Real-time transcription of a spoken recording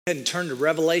And turn to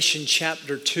Revelation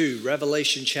chapter 2.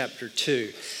 Revelation chapter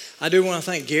 2. I do want to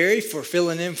thank Gary for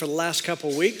filling in for the last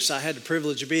couple of weeks. I had the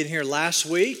privilege of being here last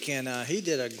week, and he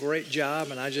did a great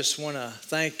job. And I just want to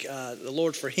thank the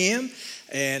Lord for him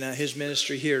and his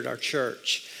ministry here at our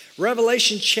church.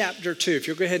 Revelation chapter 2, if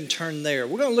you'll go ahead and turn there.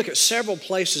 We're going to look at several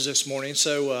places this morning,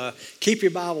 so keep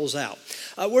your Bibles out.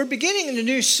 We're beginning a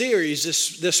new series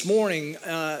this morning.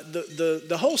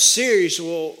 The whole series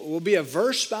will be a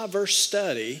verse-by-verse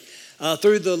study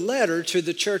through the letter to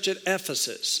the church at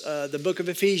Ephesus, the book of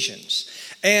Ephesians.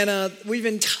 And we've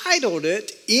entitled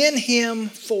it, In Him,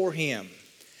 For Him.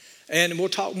 And we'll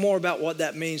talk more about what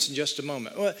that means in just a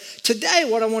moment. Well, today,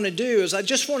 what I want to do is I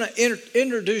just want to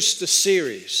introduce the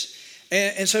series.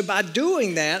 And so by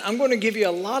doing that, I'm going to give you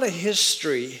a lot of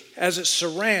history as it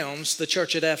surrounds the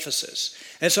church at Ephesus.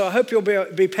 And so I hope you'll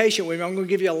be patient with me. I'm going to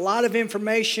give you a lot of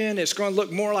information. It's going to look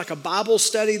more like a Bible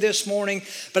study this morning,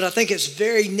 but I think it's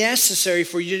very necessary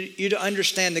for you to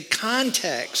understand the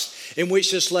context in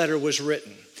which this letter was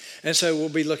written. And so we'll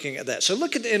be looking at that. So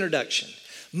look at the introduction.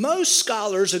 Most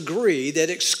scholars agree that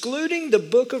excluding the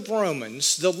book of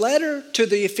Romans, the letter to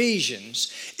the Ephesians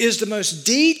is the most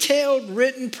detailed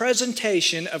written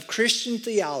presentation of Christian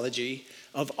theology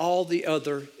of all the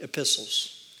other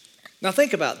epistles. Now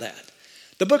think about that.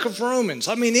 The book of Romans,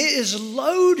 it is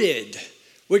loaded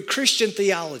with Christian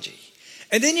theology.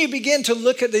 And then you begin to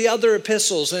look at the other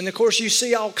epistles, and of course you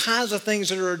see all kinds of things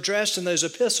that are addressed in those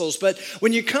epistles. But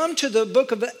when you come to the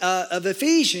book of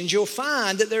Ephesians, you'll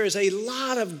find that there is a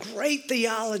lot of great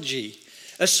theology,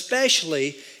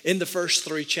 especially in the first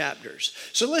 3 chapters.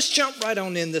 So let's jump right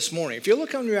on in this morning. If you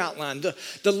look on your outline, the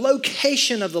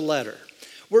location of the letter.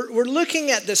 We're looking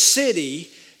at the city.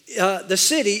 The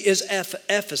city is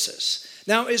Ephesus.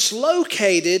 Now it's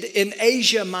located in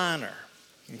Asia Minor.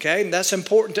 Okay, and that's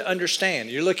important to understand.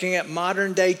 You're looking at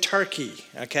modern day Turkey,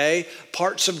 okay,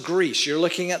 parts of Greece. You're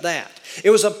looking at that. It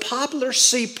was a popular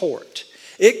seaport.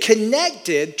 It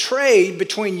connected trade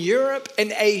between Europe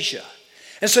and Asia.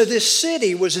 And so this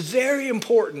city was very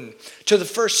important to the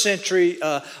first century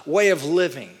way of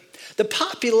living. The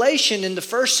population in the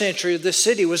first century of this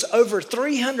city was over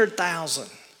 300,000.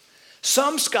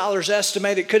 Some scholars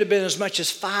estimate it could have been as much as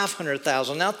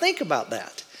 500,000. Now think about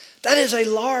that. That is a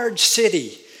large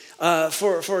city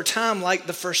for a time like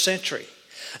the first century.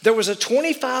 There was a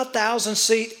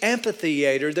 25,000-seat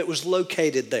amphitheater that was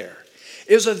located there.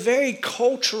 It was a very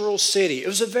cultural city. It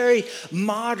was a very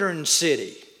modern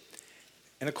city.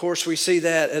 And of course, we see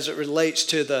that as it relates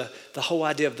to the whole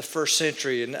idea of the first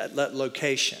century and that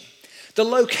location. The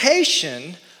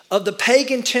location of the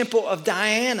pagan temple of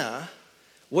Diana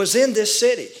was in this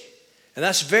city. And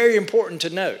that's very important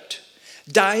to note.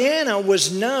 Diana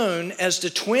was known as the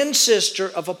twin sister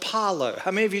of Apollo. How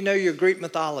many of you know your Greek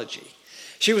mythology?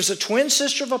 She was the twin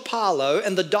sister of Apollo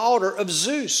and the daughter of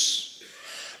Zeus.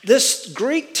 This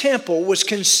Greek temple was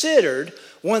considered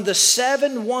one of the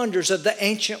 7 wonders of the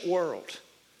ancient world.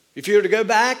 If you were to go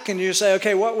back and you say,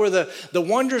 okay, what were the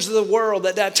wonders of the world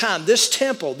at that time? This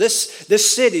temple, this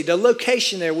city, the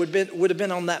location there would have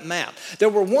been on that map. There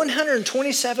were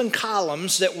 127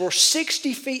 columns that were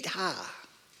 60 feet high.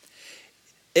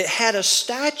 It had a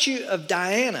statue of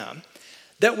Diana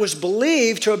that was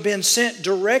believed to have been sent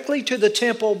directly to the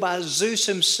temple by Zeus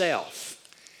himself,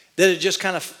 that it just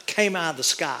kind of came out of the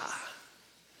sky.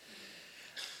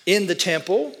 In the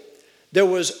temple, there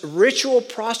was ritual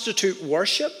prostitute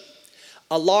worship.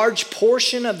 A large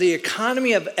portion of the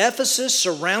economy of Ephesus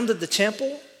surrounded the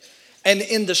temple. And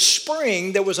in the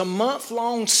spring, there was a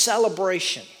month-long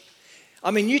celebration.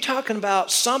 You're talking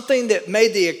about something that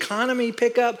made the economy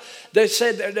pick up. They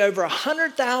said that over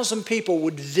 100,000 people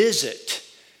would visit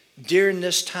during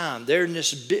this time, during this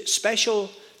special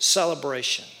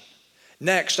celebration.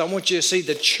 Next, I want you to see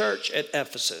the church at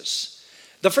Ephesus.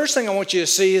 The first thing I want you to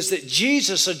see is that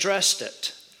Jesus addressed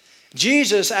it.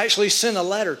 Jesus actually sent a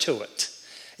letter to it.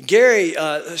 Gary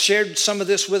shared some of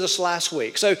this with us last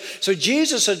week. So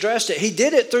Jesus addressed it. He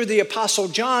did it through the Apostle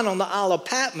John on the Isle of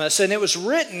Patmos, and it was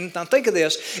written, now think of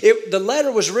this, the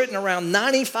letter was written around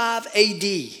 95 AD.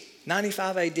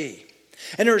 95 AD.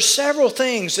 And there are several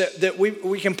things that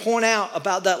we can point out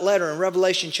about that letter in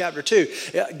Revelation chapter 2.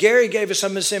 Gary gave us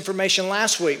some of this information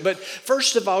last week. But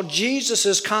first of all,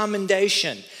 Jesus'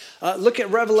 commendation. Look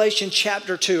at Revelation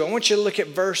chapter 2. I want you to look at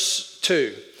verse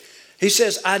 2. He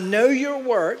says, I know your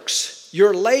works,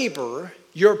 your labor,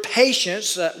 your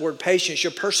patience, that word patience, your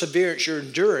perseverance, your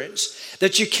endurance,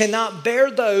 that you cannot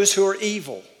bear those who are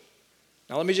evil.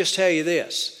 Now let me just tell you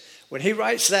this. When he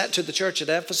writes that to the church at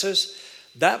Ephesus,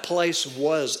 that place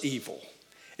was evil.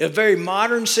 A very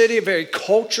modern city, a very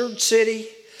cultured city.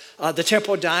 The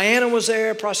temple of Diana was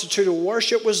there. Prostitute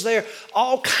worship was there.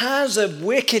 All kinds of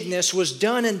wickedness was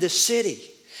done in the city.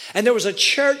 And there was a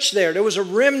church there. There was a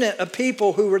remnant of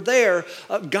people who were there,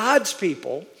 God's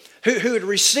people, who had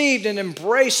received and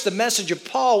embraced the message of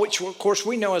Paul, which of course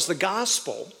we know as the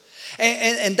gospel.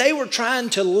 And they were trying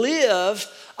to live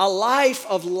a life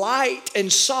of light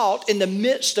and salt in the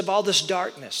midst of all this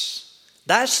darkness.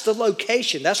 That's the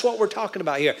location. That's what we're talking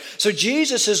about here. So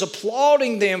Jesus is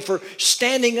applauding them for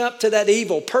standing up to that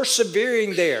evil,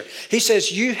 persevering there. He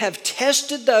says, you have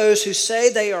tested those who say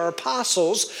they are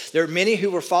apostles. There are many who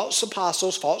were false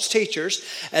apostles, false teachers,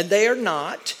 and they are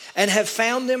not, and have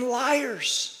found them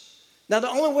liars. Now, the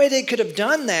only way they could have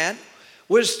done that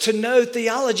was to know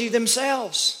theology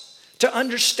themselves, to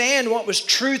understand what was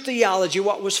true theology,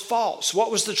 what was false,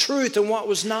 what was the truth and what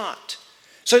was not.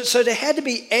 So they had to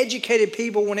be educated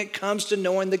people when it comes to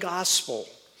knowing the gospel.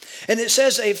 And it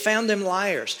says they found them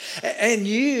liars. And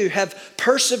you have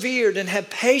persevered and have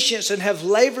patience and have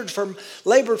labored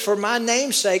for my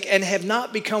name's sake and have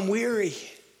not become weary.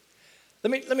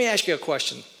 Let me ask you a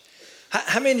question.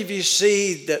 How many of you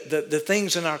see the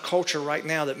things in our culture right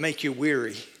now that make you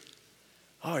weary?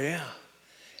 Oh, yeah.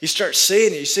 You start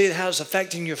seeing it. You see how it's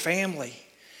affecting your family.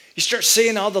 You start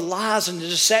seeing all the lies and the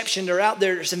deception that are out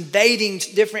there that's invading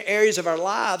different areas of our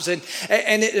lives. And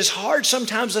it is hard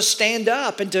sometimes to stand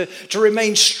up and to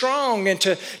remain strong and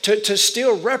to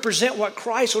still represent what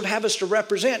Christ would have us to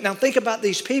represent. Now think about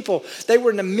these people. They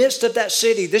were in the midst of that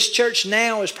city. This church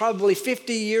now is probably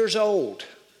 50 years old.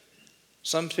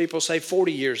 Some people say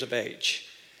 40 years of age.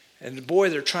 And boy,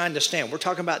 they're trying to stand. We're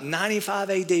talking about 95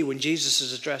 AD when Jesus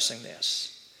is addressing this.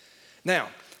 Now,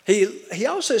 he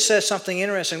also says something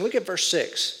interesting. Look at verse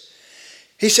 6.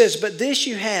 He says, but this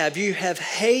you have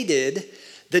hated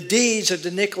the deeds of the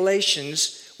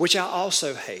Nicolaitans, which I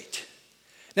also hate.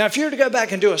 Now, if you were to go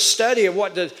back and do a study of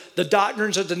what the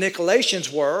doctrines of the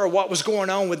Nicolaitans were, or what was going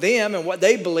on with them and what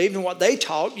they believed and what they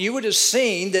taught, you would have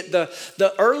seen that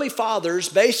the early fathers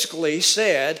basically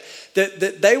said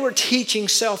that they were teaching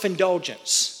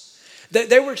self-indulgence.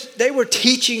 They were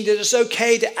teaching that it's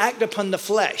okay to act upon the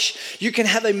flesh. You can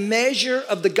have a measure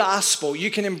of the gospel. You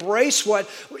can embrace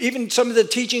even some of the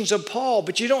teachings of Paul,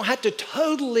 but you don't have to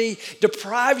totally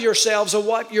deprive yourselves of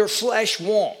what your flesh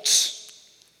wants.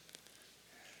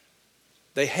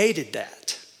 They hated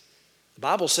that. The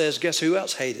Bible says, guess who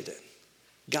else hated it?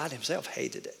 God himself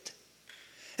hated it.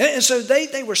 And so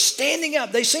they were standing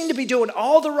up. They seemed to be doing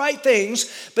all the right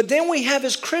things. But then we have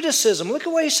his criticism. Look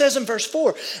at what he says in verse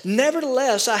 4.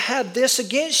 Nevertheless, I have this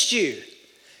against you.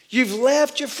 You've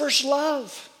left your first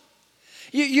love.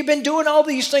 You've been doing all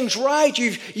these things right.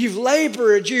 You've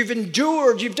labored. You've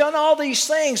endured. You've done all these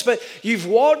things. But you've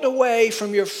walked away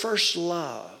from your first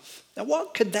love. Now,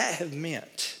 what could that have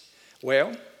meant?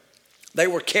 Well, they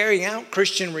were carrying out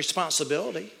Christian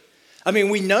responsibility. I mean,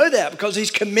 we know that because he's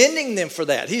commending them for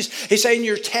that. He's saying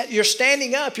you're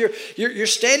standing up, you're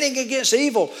standing against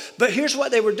evil. But here's what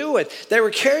they were doing. They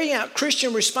were carrying out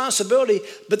Christian responsibility,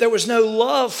 but there was no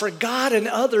love for God and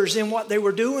others in what they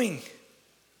were doing.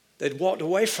 They'd walked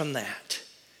away from that.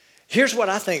 Here's what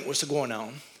I think was going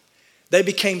on. They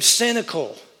became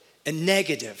cynical and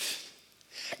negative.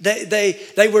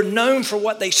 They were known for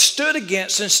what they stood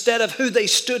against instead of who they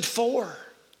stood for.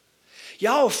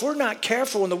 Y'all, if we're not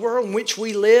careful in the world in which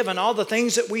we live and all the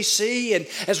things that we see, and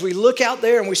as we look out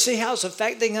there and we see how it's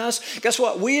affecting us, guess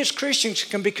what? We as Christians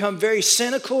can become very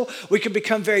cynical. We can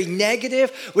become very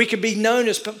negative. We can be known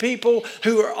as people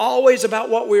who are always about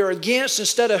what we are against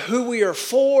instead of who we are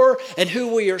for and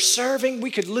who we are serving. We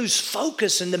could lose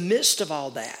focus in the midst of all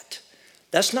that.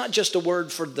 That's not just a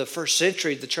word for the first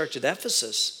century, the church at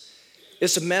Ephesus.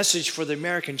 It's a message for the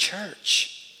American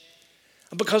church.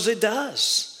 Because it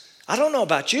does. I don't know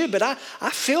about you, but I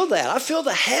feel that. I feel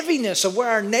the heaviness of where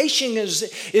our nation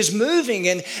is moving.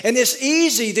 And it's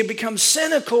easy to become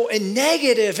cynical and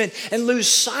negative and lose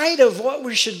sight of what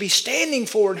we should be standing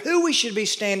for and who we should be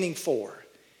standing for.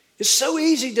 It's so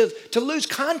easy to lose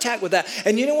contact with that.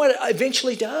 And you know what it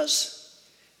eventually does?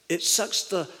 It sucks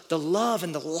the love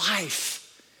and the life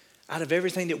out of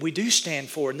everything that we do stand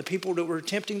for and the people that we're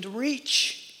attempting to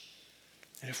reach.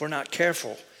 And if we're not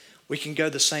careful, we can go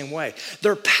the same way.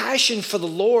 Their passion for the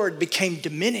Lord became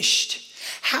diminished.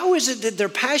 How is it that their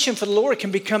passion for the Lord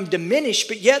can become diminished,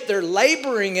 but yet they're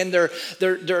laboring and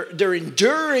they're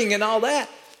enduring and all that?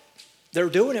 They're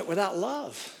doing it without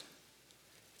love.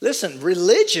 Listen,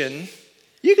 religion,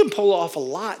 you can pull off a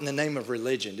lot in the name of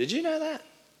religion. Did you know that?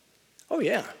 Oh,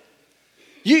 yeah.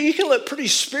 You can look pretty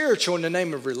spiritual in the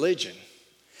name of religion.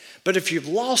 But if you've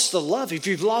lost the love, if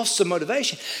you've lost the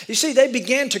motivation, you see, they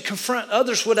began to confront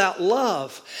others without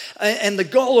love and the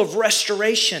goal of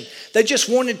restoration. They just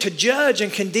wanted to judge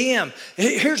and condemn.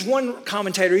 Here's one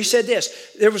commentator. He said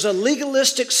this: there was a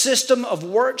legalistic system of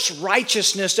works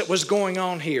righteousness that was going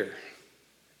on here.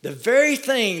 The very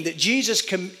thing that Jesus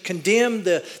condemned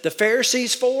the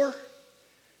Pharisees for,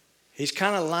 he's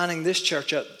kind of lining this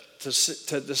church up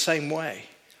to the same way,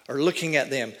 or looking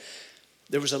at them.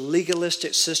 There was a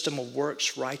legalistic system of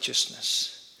works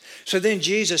righteousness. So then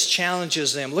Jesus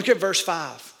challenges them. Look at verse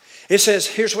 5. It says,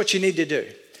 here's what you need to do.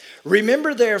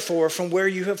 Remember therefore from where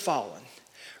you have fallen.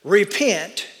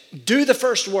 Repent, do the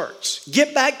first works.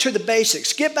 Get back to the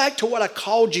basics. Get back to what I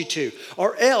called you to.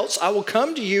 Or else I will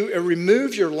come to you and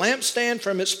remove your lampstand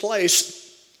from its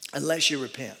place unless you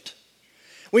repent.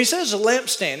 When he says a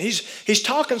lampstand, he's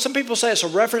talking, some people say it's a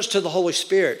reference to the Holy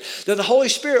Spirit, that the Holy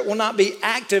Spirit will not be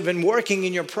active and working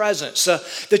in your presence,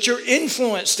 that your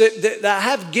influence that I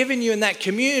have given you in that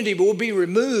community will be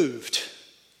removed.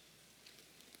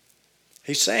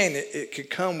 He's saying that it could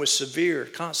come with severe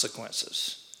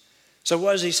consequences. So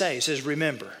what does he say? He says,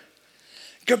 remember,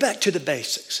 go back to the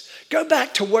basics. Go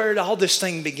back to where all this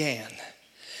thing began.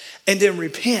 And then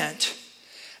repent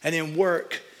and then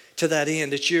work to that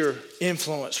end, that your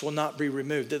influence will not be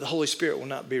removed, that the Holy Spirit will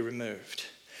not be removed.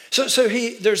 So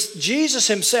there's Jesus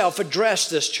himself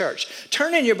addressed this church.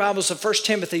 Turn in your Bibles to 1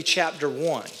 Timothy chapter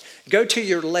 1. Go to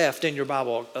your left in your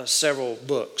Bible several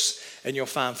books, and you'll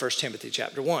find 1 Timothy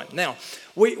chapter 1. Now,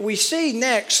 we see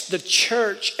next the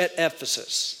church at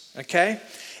Ephesus, okay?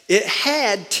 It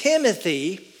had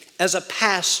Timothy as a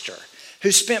pastor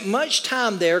who spent much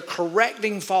time there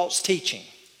correcting false teaching.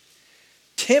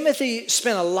 Timothy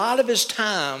spent a lot of his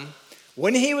time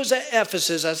when he was at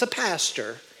Ephesus as a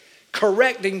pastor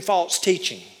correcting false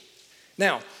teaching.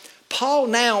 Now, Paul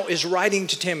now is writing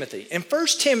to Timothy. In 1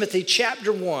 Timothy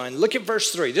chapter 1, look at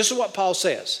verse 3. This is what Paul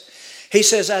says. He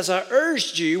says, as I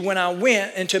urged you when I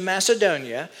went into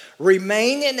Macedonia,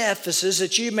 remain in Ephesus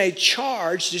that you may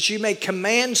charge, that you may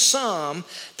command some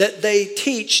that they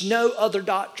teach no other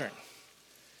doctrine.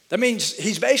 That means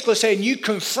he's basically saying you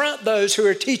confront those who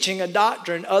are teaching a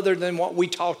doctrine other than what we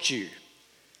taught you.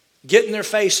 Get in their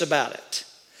face about it.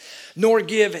 Nor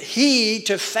give heed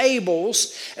to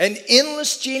fables and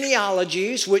endless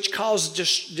genealogies which cause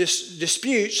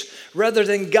disputes rather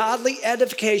than godly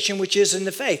edification which is in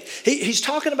the faith. He's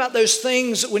talking about those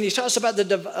things when he talks about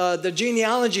the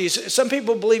genealogies. Some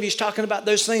people believe he's talking about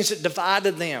those things that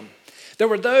divided them. There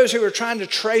were those who were trying to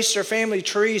trace their family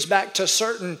trees back to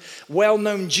certain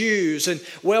well-known Jews and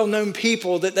well-known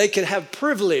people that they could have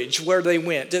privilege where they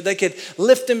went, that they could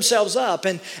lift themselves up.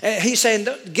 And he's saying,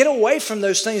 get away from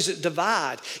those things that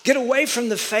divide. Get away from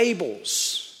the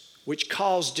fables which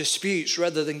cause disputes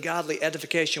rather than godly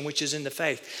edification which is in the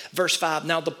faith. Verse 5,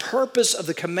 now the purpose of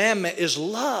the commandment is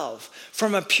love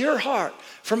from a pure heart,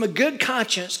 from a good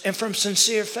conscience, and from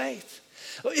sincere faith.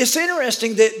 It's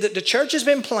interesting that the church has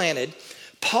been planted.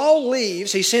 Paul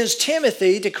leaves. He sends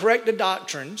Timothy to correct the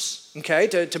doctrines, okay,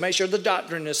 to make sure the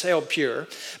doctrine is held pure.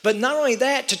 But not only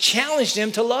that, to challenge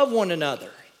them to love one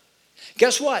another.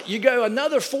 Guess what? You go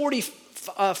another 40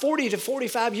 to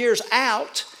 45 years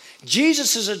out,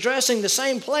 Jesus is addressing the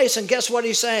same place, and guess what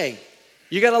he's saying?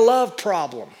 You got a love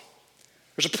problem.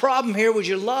 There's a problem here with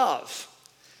your love.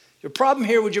 There's a problem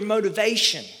here with your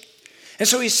motivation. And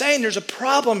so he's saying there's a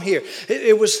problem here.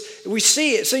 We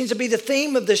see it seems to be the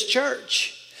theme of this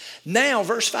church. Now,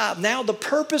 verse 5, now the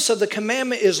purpose of the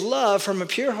commandment is love from a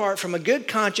pure heart, from a good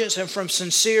conscience, and from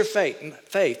sincere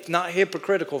faith, not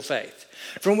hypocritical faith,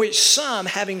 from which some,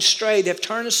 having strayed, have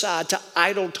turned aside to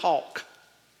idle talk,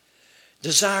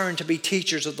 desiring to be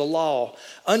teachers of the law,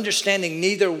 understanding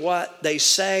neither what they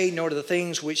say nor the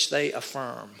things which they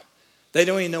affirm. They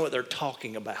don't even know what they're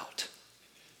talking about.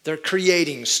 They're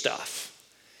creating stuff.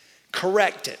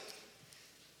 Correct it.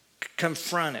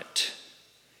 Confront it.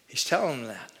 He's telling them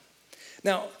that.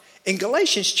 Now, in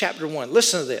Galatians chapter 1,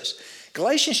 listen to this.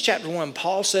 Galatians chapter 1,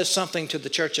 Paul says something to the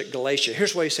church at Galatia.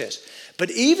 Here's what he says.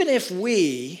 But even if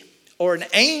we or an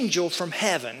angel from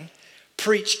heaven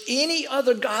preach any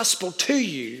other gospel to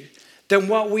you than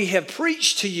what we have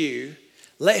preached to you,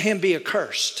 let him be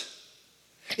accursed.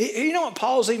 You know what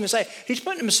Paul's even saying? He's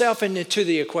putting himself into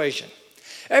the equation.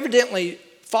 Evidently,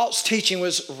 false teaching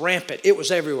was rampant. It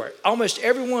was everywhere. Almost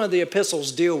every one of the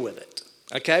epistles deal with it.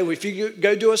 Okay, if you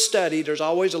go do a study, there's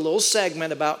always a little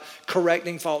segment about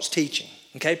correcting false teaching.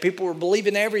 Okay, people were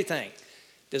believing everything.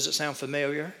 Does it sound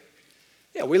familiar?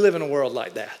 Yeah, we live in a world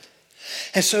like that.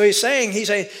 And so he's saying,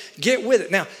 get with it.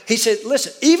 Now, he said,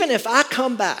 listen, even if I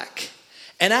come back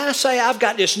and I say I've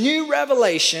got this new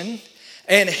revelation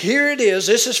and here it is,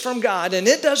 this is from God, and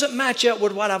it doesn't match up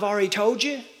with what I've already told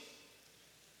you,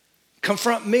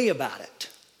 confront me about it.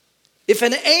 If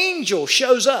an angel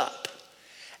shows up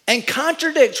and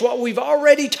contradicts what we've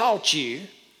already taught you,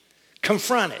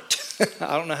 confront it.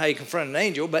 I don't know how you confront an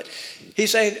angel, but he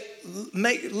said,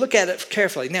 look at it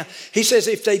carefully. Now, he says,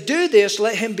 if they do this,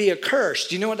 let him be accursed.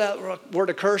 Do you know what that word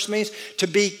accursed means? To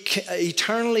be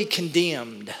eternally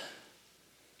condemned.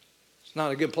 It's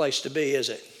not a good place to be, is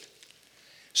it?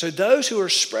 So those who are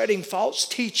spreading false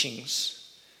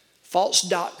teachings, false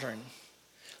doctrine,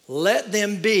 let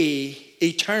them be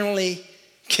eternally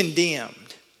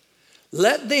condemned.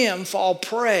 Let them fall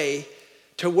prey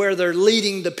to where they're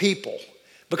leading the people.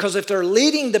 Because if they're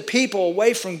leading the people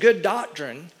away from good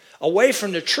doctrine, away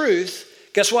from the truth,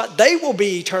 guess what? They will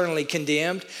be eternally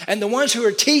condemned. And the ones who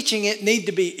are teaching it need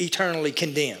to be eternally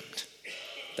condemned.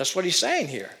 That's what he's saying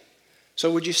here.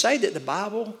 So would you say that the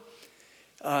Bible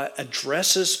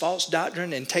addresses false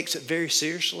doctrine and takes it very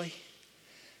seriously?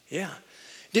 Yeah.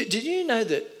 Did you know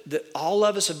that all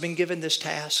of us have been given this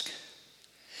task?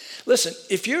 Listen,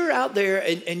 if you're out there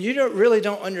and you really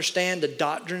don't understand the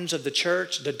doctrines of the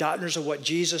church, the doctrines of what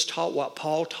Jesus taught, what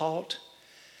Paul taught,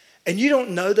 and you don't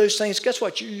know those things, guess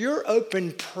what? You're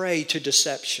open prey to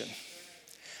deception.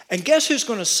 And guess who's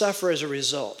going to suffer as a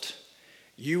result?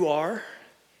 You are,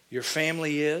 your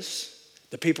family is,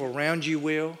 the people around you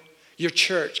will, your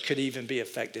church could even be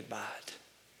affected by it.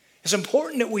 It's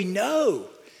important that we know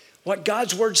what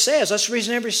God's word says. That's the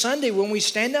reason every Sunday when we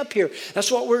stand up here,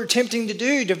 that's what we're attempting to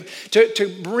do,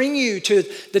 to bring you to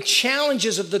the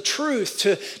challenges of the truth,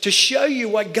 to show you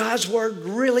what God's word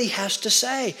really has to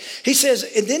say. He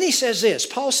says, and then he says this,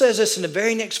 Paul says this in the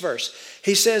very next verse.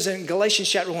 He says in Galatians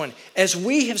chapter 1, as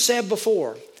we have said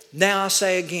before, now I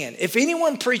say again, if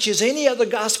anyone preaches any other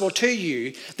gospel to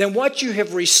you than what you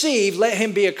have received, let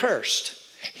him be accursed.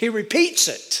 He repeats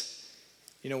it.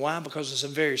 You know why? Because it's a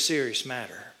very serious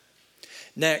matter.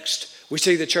 Next, we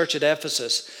see the church at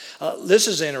Ephesus. This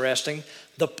is interesting.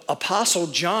 The Apostle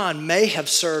John may have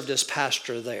served as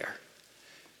pastor there.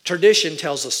 Tradition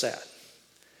tells us that.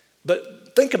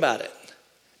 But think about it.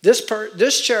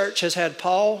 This church has had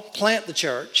Paul plant the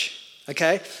church,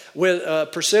 okay,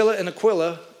 with Priscilla and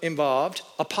Aquila involved.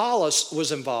 Apollos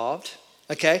was involved,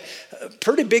 okay.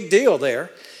 Pretty big deal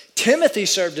there. Timothy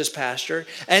served as pastor,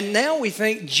 and now we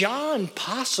think John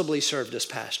possibly served as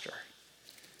pastor.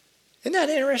 Isn't that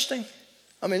interesting?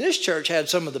 I mean, this church had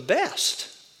some of the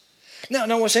best.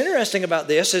 Now what's interesting about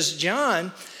this is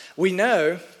John, we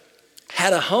know,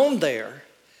 had a home there.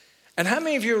 And how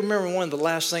many of you remember one of the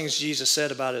last things Jesus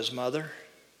said about his mother?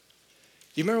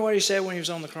 Do you remember what he said when he was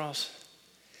on the cross?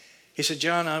 He said,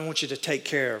 John, I want you to take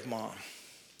care of Mom.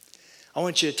 I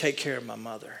want you to take care of my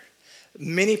mother.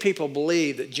 Many people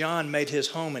believe that John made his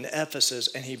home in Ephesus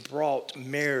and he brought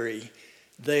Mary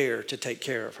there to take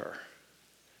care of her.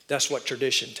 That's what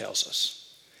tradition tells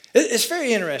us. It's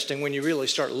very interesting when you really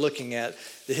start looking at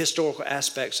the historical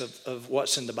aspects of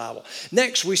what's in the Bible.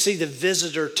 Next, we see the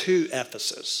visitor to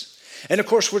Ephesus. And of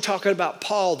course, we're talking about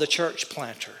Paul, the church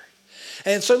planter.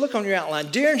 And so look on your outline.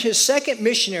 During his second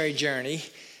missionary journey,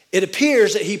 it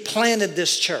appears that he planted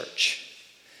this church.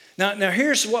 Now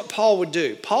here's what Paul would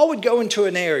do. Paul would go into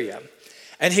an area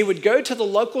and he would go to the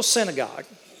local synagogue,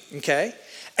 okay?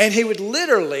 And he would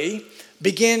literally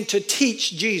begin to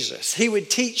teach Jesus. He would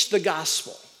teach the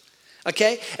gospel,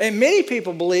 okay? And many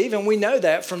people believe, and we know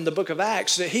that from the book of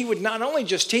Acts, that he would not only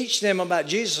just teach them about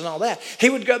Jesus and all that, he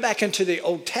would go back into the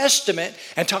Old Testament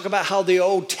and talk about how the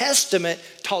Old Testament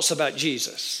talks about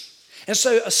Jesus. And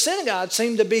so a synagogue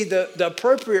seemed to be the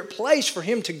appropriate place for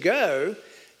him to go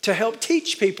to help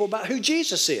teach people about who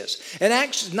Jesus is. In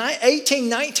Acts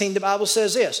 18:19, the Bible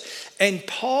says this, and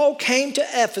Paul came to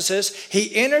Ephesus,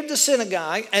 he entered the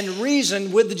synagogue and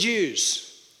reasoned with the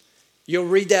Jews. You'll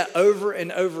read that over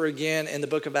and over again in the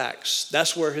book of Acts.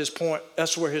 That's where his point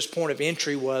of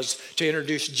entry was, to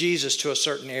introduce Jesus to a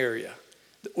certain area.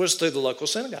 It was through the local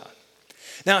synagogue.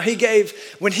 Now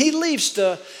when he leaves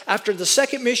after the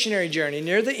second missionary journey,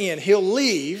 near the end, he'll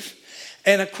leave,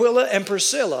 and Aquila and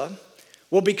Priscilla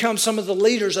will become some of the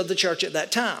leaders of the church at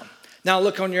that time. Now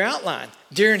look on your outline.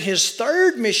 During his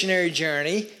third missionary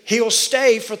journey, he'll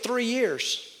stay for 3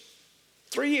 years.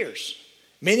 3 years.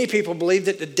 Many people believe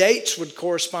that the dates would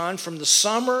correspond from the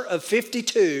summer of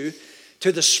 52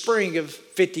 to the spring of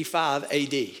 55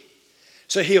 AD.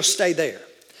 So he'll stay there.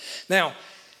 Now,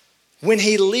 when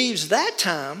he leaves that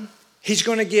time, he's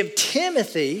going to give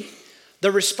Timothy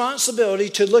the responsibility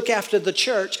to look after the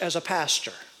church as a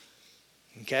pastor.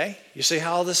 Okay, you see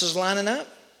how all this is lining up?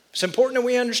 It's important that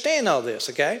we understand all this,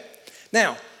 okay?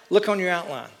 Now, look on your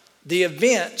outline. The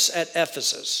events at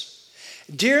Ephesus.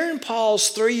 During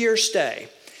Paul's 3-year stay,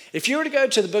 if you were to go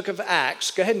to the book of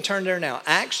Acts, go ahead and turn there now,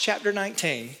 Acts chapter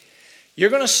 19, you're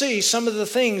going to see some of the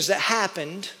things that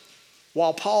happened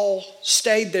while Paul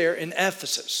stayed there in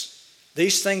Ephesus.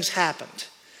 These things happened.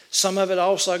 Some of it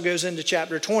also goes into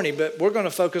chapter 20, but we're going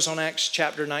to focus on Acts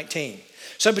chapter 19.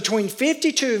 So between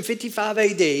 52 and 55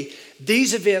 AD,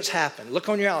 these events happened. Look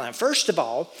on your outline. First of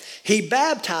all, he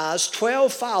baptized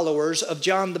 12 followers of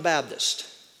John the Baptist.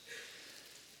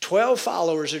 12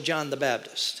 followers of John the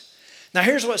Baptist. Now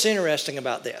here's what's interesting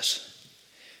about this.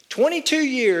 22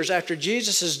 years after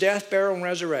Jesus' death, burial, and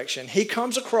resurrection, he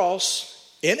comes across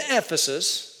in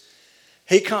Ephesus,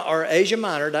 or Asia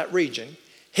Minor, that region,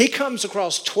 he comes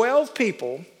across 12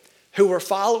 people who were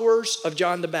followers of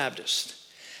John the Baptist.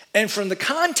 And from the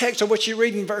context of what you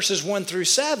read in verses 1 through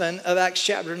 7 of Acts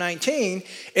chapter 19,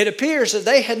 it appears that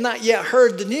they had not yet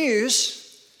heard the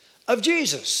news of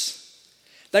Jesus.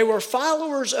 They were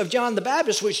followers of John the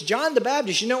Baptist, which John the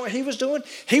Baptist, you know what he was doing?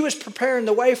 He was preparing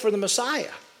the way for the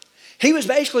Messiah. He was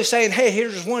basically saying, hey,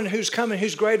 here's one who's coming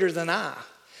who's greater than I.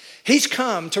 He's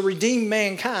come to redeem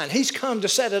mankind. He's come to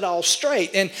set it all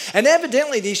straight. And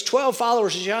evidently these 12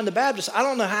 followers of John the Baptist, I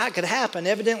don't know how it could happen.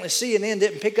 Evidently CNN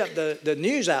didn't pick up the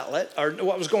news outlet or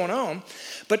what was going on.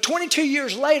 But 22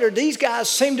 years later, these guys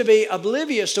seem to be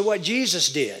oblivious to what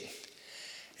Jesus did.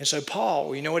 And so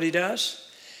Paul, you know what he does?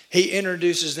 He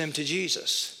introduces them to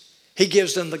Jesus. He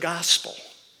gives them the gospel.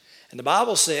 And the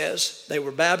Bible says they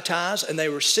were baptized and they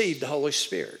received the Holy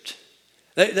Spirit.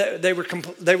 They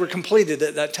were completed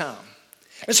at that time.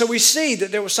 And so we see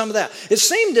that there was some of that. It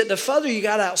seemed that the further you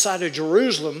got outside of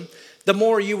Jerusalem, the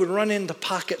more you would run into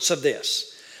pockets of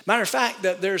this. Matter of fact,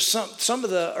 that there's some of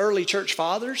the early church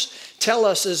fathers tell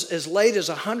us as late as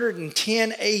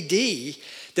 110 AD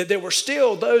that there were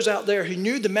still those out there who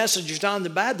knew the message of John the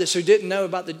Baptist who didn't know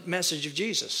about the message of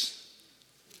Jesus.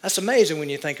 That's amazing when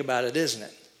you think about it, isn't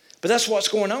it? But that's what's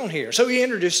going on here. So he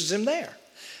introduces them there.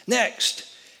 Next,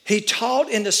 he taught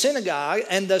in the synagogue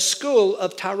and the school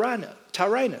of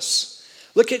Tyrannus.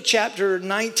 Look at chapter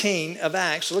 19 of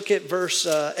Acts. Look at verse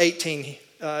 8.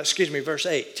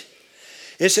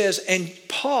 It says, and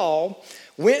Paul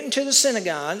went into the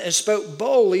synagogue and spoke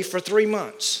boldly for 3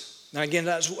 months. Now again,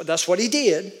 that's what he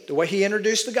did. The way he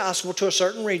introduced the gospel to a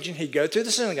certain region, he'd go through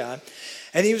the synagogue.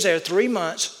 And he was there 3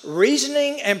 months,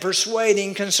 reasoning and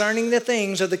persuading concerning the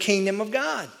things of the kingdom of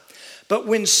God. But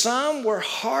when some were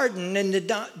hardened and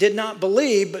did not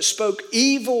believe, but spoke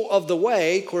evil of the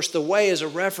way, of course, the way is a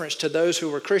reference to those who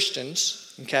were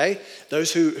Christians, okay?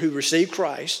 Those who received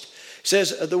Christ. It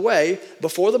says, the way,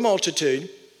 before the multitude,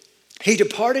 he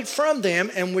departed from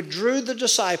them and withdrew the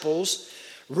disciples,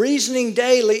 reasoning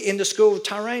daily in the school of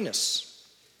Tyrannus.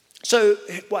 So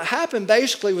what happened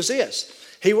basically was this.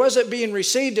 He wasn't being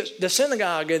received at the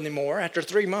synagogue anymore after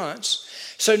 3 months.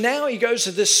 So now he goes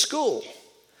to this school.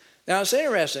 Now it's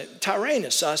interesting,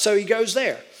 Tyrannus, so he goes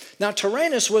there. Now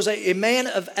Tyrannus was a man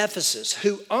of Ephesus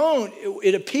who owned,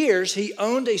 it appears he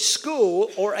owned a school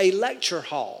or a lecture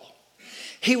hall.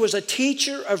 He was a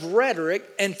teacher of rhetoric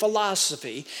and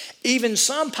philosophy. Even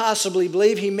some possibly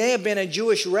believe he may have been a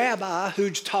Jewish rabbi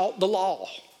who taught the law.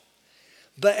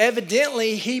 But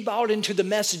evidently he bought into the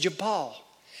message of Paul.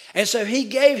 And so he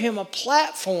gave him a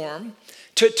platform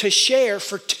to share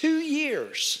for 2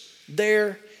 years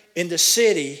there in the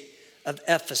city of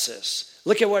Ephesus.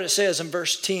 Look at what it says in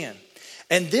verse 10.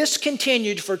 And this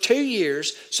continued for 2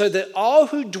 years, so that all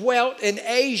who dwelt in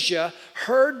Asia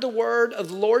heard the word of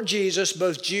the Lord Jesus,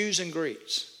 both Jews and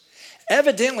Greeks.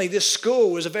 Evidently, this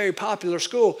school was a very popular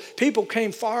school. People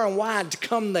came far and wide to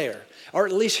come there, or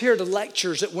at least hear the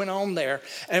lectures that went on there.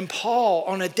 And Paul,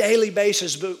 on a daily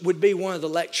basis, would be one of the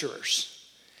lecturers.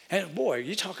 And boy,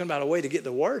 you're talking about a way to get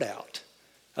the word out.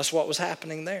 That's what was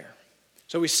happening there.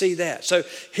 So we see that. So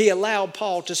he allowed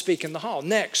Paul to speak in the hall.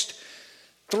 Next,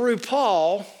 through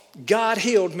Paul, God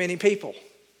healed many people.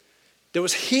 There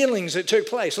was healings that took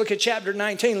place. Look at chapter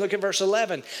 19. Look at verse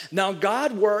 11. Now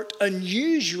God worked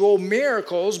unusual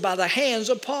miracles by the hands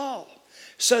of Paul,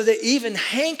 so that even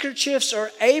handkerchiefs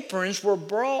or aprons were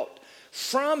brought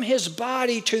from his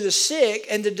body to the sick,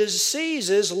 and the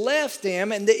diseases left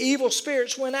them, and the evil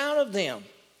spirits went out of them.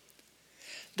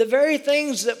 The very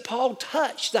things that Paul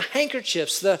touched, the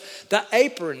handkerchiefs, the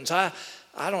aprons. I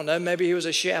don't know, maybe he was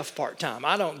a chef part-time.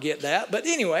 I don't get that. But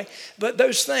anyway, but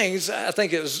those things, I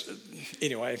think it was,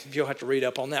 anyway, you'll have to read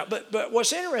up on that. But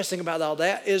what's interesting about all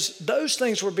that is those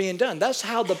things were being done. That's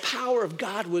how the power of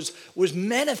God was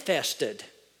manifested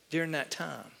during that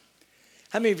time.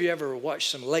 How many of you ever watched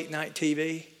some late night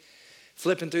TV,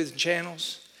 flipping through the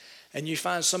channels, and you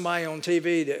find somebody on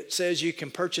TV that says you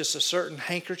can purchase a certain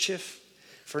handkerchief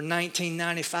for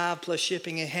 $19.95 plus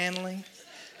shipping and handling.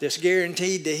 That's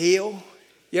guaranteed to heal.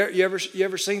 You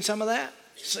ever seen some of that?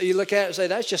 So you look at it and say,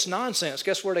 that's just nonsense.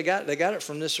 Guess where they got it? They got it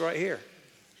from this right here.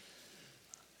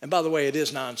 And by the way, it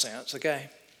is nonsense, okay?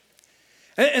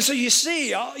 And so you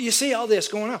see all this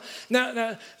going on.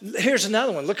 Now, here's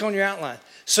another one. Look on your outline.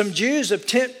 Some Jews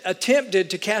attempted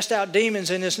to cast out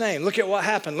demons in his name. Look at what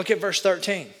happened. Look at verse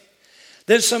 13.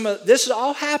 Then this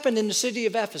all happened in the city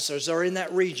of Ephesus, or in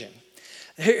that region.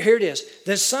 Here it is.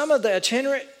 Then some of the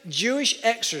itinerant Jewish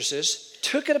exorcists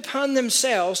took it upon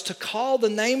themselves to call the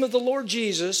name of the Lord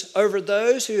Jesus over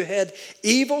those who had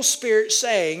evil spirits,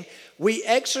 saying, we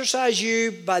exorcise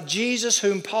you by Jesus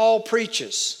whom Paul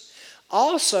preaches.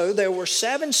 Also, there were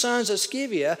 7 sons of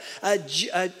Sceva,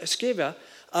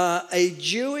 a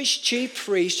Jewish chief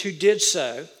priest, who did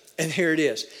so. And here it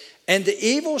is. And the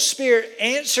evil spirit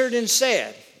answered and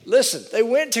said, listen, they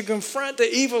went to confront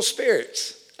the evil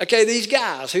spirits. Okay, these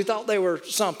guys who thought they were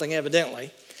something,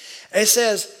 evidently. It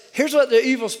says, here's what the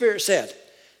evil spirit said.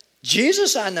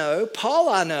 Jesus I know, Paul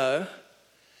I know,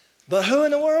 but who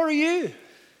in the world are you?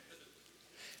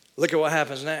 Look at what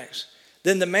happens next.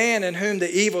 Then the man in whom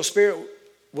the evil spirit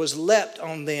was leaped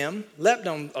on them,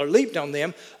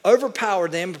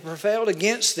 overpowered them, and prevailed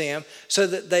against them, so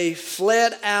that they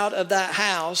fled out of that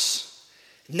house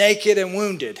naked and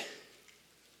wounded.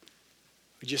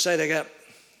 Would you say they got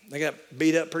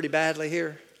beat up pretty badly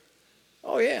here?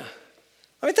 Oh yeah.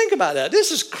 I mean, think about that.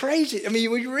 This is crazy. I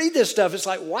mean, when you read this stuff, it's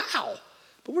like, wow.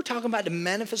 But we're talking about the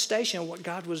manifestation of what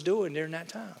God was doing during that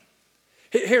time.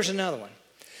 Here's another one.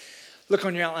 Look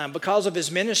on your outline. Because of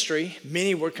his ministry,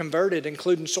 many were converted,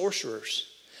 including sorcerers.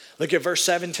 Look at verse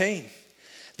 17.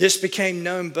 This became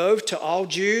known both to all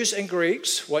Jews and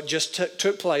Greeks, what just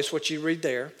took place, what you read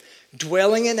there,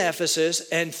 dwelling in Ephesus,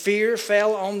 and fear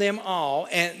fell on them all,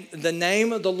 and the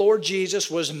name of the Lord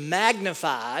Jesus was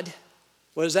magnified.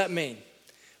 What does that mean?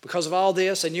 Because of all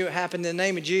this, they knew it happened in the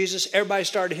name of Jesus. Everybody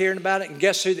started hearing about it, and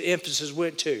guess who the emphasis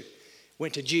went to?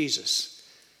 Went to Jesus.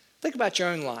 Think about your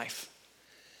own life.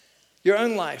 Your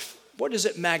own life, what does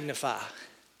it magnify?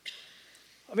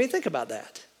 I mean, think about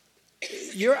that.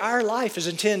 Our life is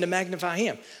intended to magnify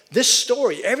him. This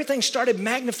story, everything started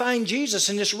magnifying Jesus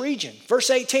in this region. Verse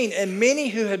 18, and many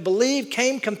who had believed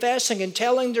came confessing and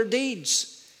telling their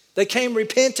deeds. They came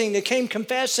repenting, they came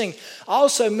confessing.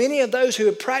 Also, many of those who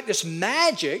had practiced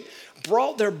magic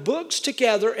brought their books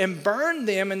together and burned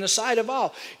them in the sight of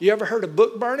all. You ever heard of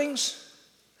book burnings?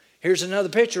 Here's another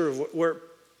picture of where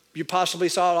you possibly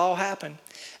saw it all happen.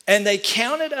 And they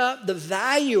counted up the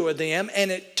value of them, and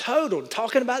it totaled,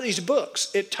 talking about these books,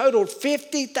 it totaled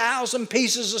 50,000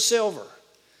 pieces of silver.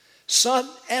 Some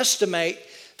estimate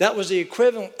that was the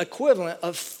equivalent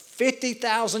of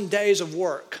 50,000 days of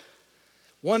work.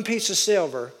 One piece of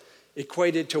silver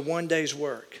equated to 1 day's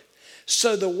work.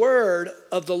 So the word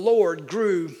of the Lord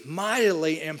grew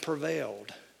mightily and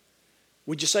prevailed.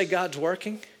 Would you say God's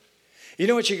working? You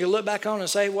know what you could look back on and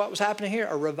say what was happening here?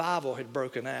 A revival had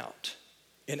broken out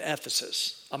in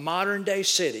Ephesus, a modern day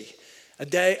city,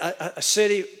 a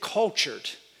city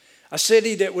cultured, a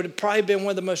city that would have probably been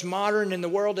one of the most modern in the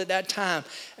world at that time.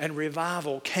 And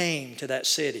revival came to that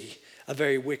city, a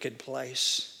very wicked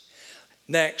place.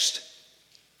 Next,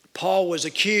 Paul was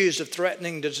accused of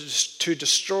threatening to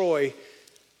destroy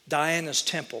Diana's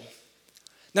temple.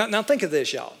 Now think of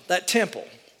this, y'all. That temple,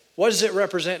 what does it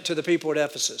represent to the people at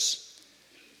Ephesus?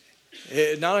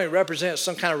 It not only represents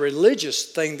some kind of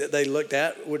religious thing that they looked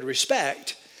at with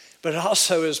respect, but it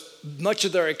also is much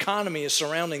of their economy is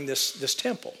surrounding this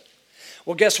temple.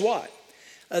 Well, guess what?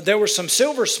 There were some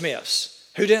silversmiths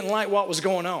who didn't like what was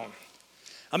going on.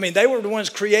 I mean, they were the ones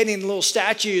creating little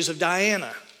statues of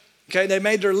Diana. Okay, they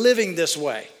made their living this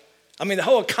way. I mean, the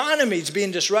whole economy is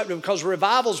being disrupted because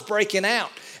revival's breaking out.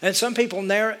 And some people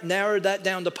narrowed that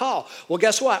down to Paul. Well,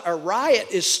 guess what? A riot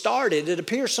is started. It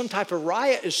appears some type of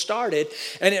riot is started,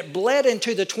 and it bled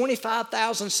into the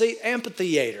 25,000-seat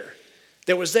amphitheater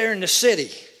that was there in the city.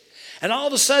 And all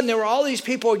of a sudden, there were all these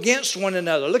people against one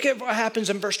another. Look at what happens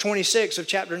in verse 26 of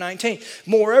chapter 19.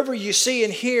 Moreover, you see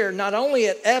and hear, not only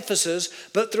at Ephesus,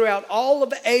 but throughout all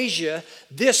of Asia,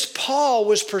 this Paul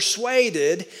was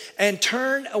persuaded and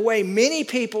turned away many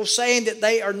people, saying that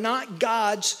they are not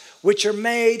gods which are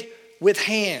made with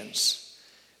hands.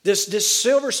 This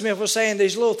silversmith was saying,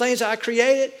 these little things I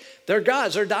created, they're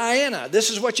gods, they're Diana.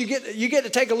 This is what you get. You get to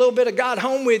take a little bit of God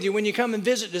home with you when you come and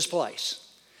visit this place.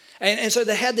 And so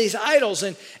they had these idols,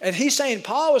 and he's saying,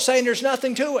 Paul was saying there's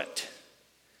nothing to it.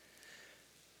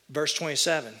 Verse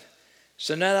 27,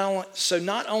 So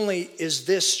not only is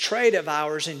this trade of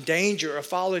ours in danger of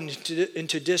falling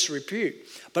into disrepute,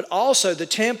 but also the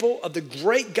temple of the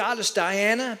great goddess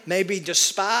Diana may be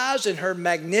despised and her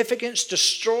magnificence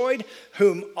destroyed,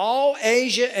 whom all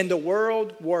Asia and the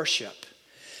world worship.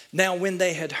 Now when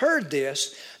they had heard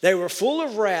this, they were full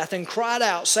of wrath and cried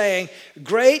out, saying,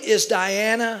 Great is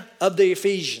Diana of the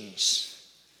Ephesians.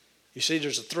 You see,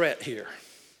 there's a threat here.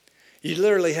 You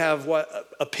literally have what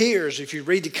appears, if you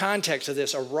read the context of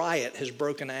this, a riot has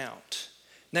broken out.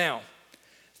 Now,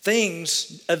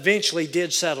 things eventually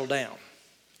did settle down.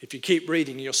 If you keep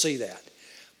reading, you'll see that.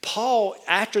 Paul,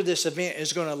 after this event,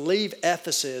 is going to leave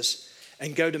Ephesus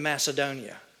and go to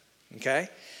Macedonia. Okay?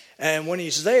 And when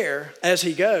he's there, as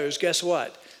he goes, guess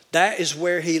what? That is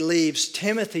where he leaves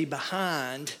Timothy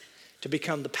behind to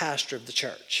become the pastor of the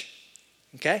church.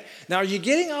 Okay? Now, are you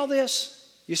getting all this?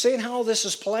 You seeing how all this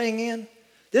is playing in?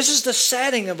 This is the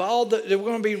setting of all that we're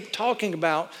going to be talking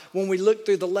about when we look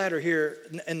through the letter here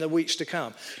in the weeks to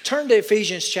come. Turn to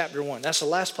Ephesians chapter 1. That's the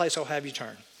last place I'll have you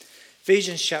turn.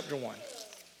 Ephesians chapter 1.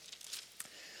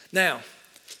 Now,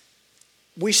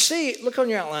 we see, look on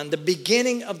your outline, the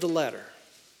beginning of the letter.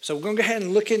 So we're going to go ahead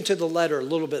and look into the letter a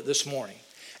little bit this morning.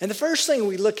 And the first thing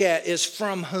we look at is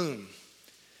from whom.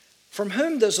 From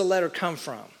whom does the letter come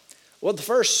from? Well, the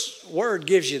first word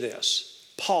gives you this.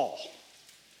 Paul.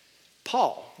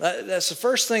 Paul. That's the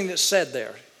first thing that's said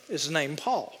there is the name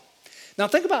Paul. Now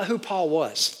think about who Paul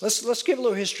was. Let's give a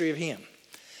little history of him.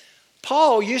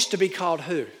 Paul used to be called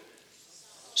who?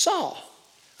 Saul.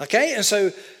 Okay, and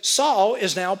so Saul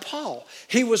is now Paul.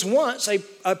 He was once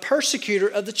a persecutor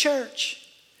of the church.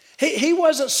 He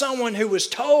wasn't someone who was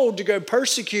told to go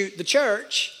persecute the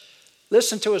church.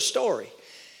 Listen to his story.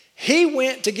 He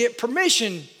went to get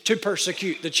permission to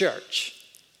persecute the church.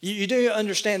 You do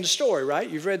understand the story, right?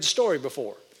 You've read the story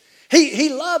before. He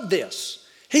loved this.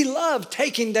 He loved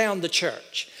taking down the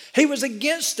church. He was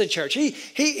against the church.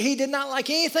 He did not like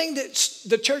anything that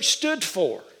the church stood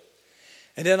for.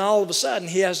 And then all of a sudden,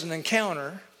 he has an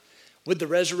encounter with the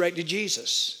resurrected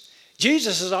Jesus.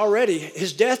 Jesus is already,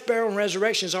 his death, burial, and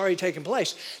resurrection has already taken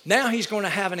place. Now he's going to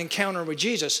have an encounter with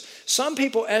Jesus. Some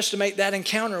people estimate that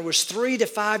encounter was 3 to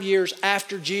 5 years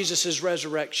after Jesus'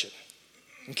 resurrection.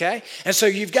 Okay? And so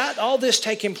you've got all this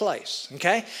taking place.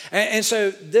 Okay? And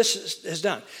so this is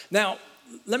done. Now,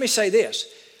 let me say this.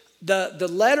 The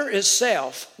letter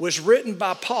itself was written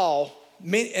by Paul,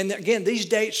 and again, these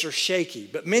dates are shaky,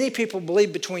 but many people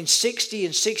believe between 60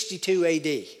 and 62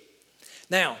 AD.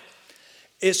 Now,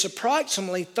 it's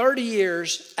approximately 30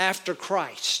 years after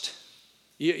Christ.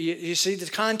 You see the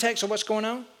context of what's going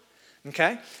on?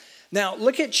 Okay? Now,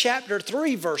 look at chapter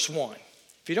 3, verse 1.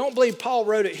 If you don't believe Paul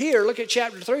wrote it here, look at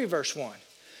chapter 3, verse 1.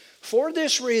 For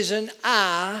this reason,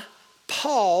 I,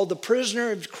 Paul, the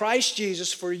prisoner of Christ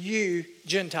Jesus, for you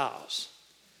Gentiles.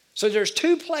 So there's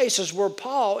two places where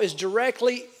Paul is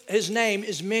directly, his name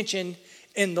is mentioned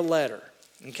in the letter.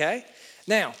 Okay?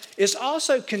 Now, it's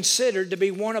also considered to be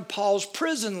one of Paul's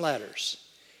prison letters.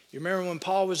 You remember when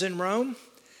Paul was in Rome?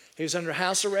 He was under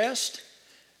house arrest.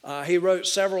 He wrote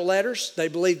several letters. They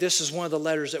believe this is one of the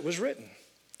letters that was written.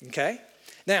 Okay?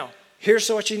 Now, here's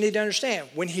what you need to understand.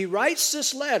 When he writes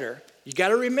this letter, you got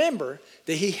to remember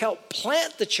that he helped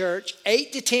plant the church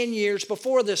 8 to 10 years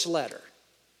before this letter.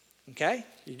 Okay?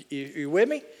 You with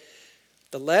me?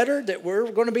 The letter that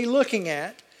we're going to be looking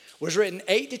at was written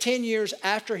 8 to 10 years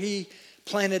after he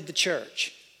planted the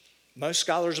church. Most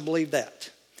scholars believe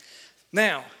that.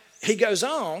 Now, he goes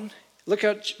on. Look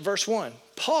at verse 1.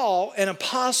 Paul, an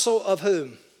apostle of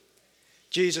whom?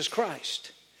 Jesus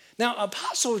Christ. Now,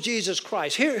 apostle of Jesus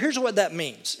Christ, here's what that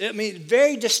means. It means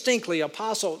very distinctly,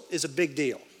 apostle is a big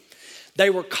deal. They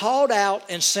were called out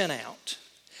and sent out.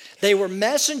 They were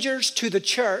messengers to the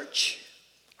church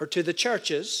or to the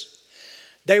churches.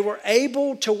 They were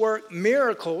able to work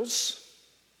miracles.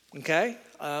 Okay?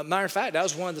 Matter of fact, that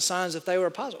was one of the signs that they were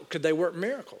apostles. Could they work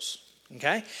miracles?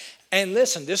 Okay? And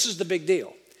listen, this is the big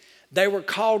deal. They were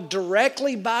called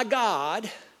directly by God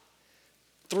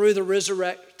through the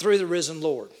risen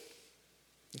Lord.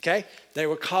 Okay? They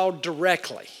were called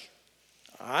directly.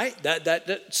 All right?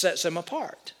 That sets them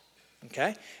apart.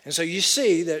 Okay? And so you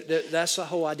see that's the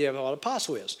whole idea of what an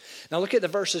apostle is. Now look at the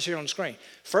verses here on the screen.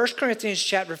 1 Corinthians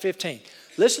chapter 15.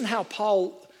 Listen how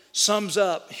Paul sums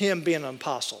up him being an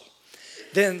apostle.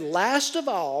 Then last of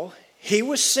all, he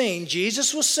was seen,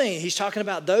 Jesus was seen. He's talking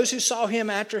about those who saw him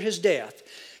after his death.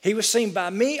 He was seen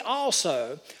by me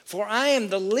also, for I am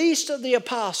the least of the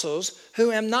apostles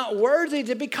who am not worthy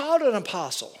to be called an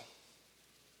apostle.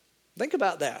 Think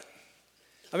about that.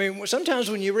 I mean,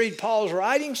 sometimes when you read Paul's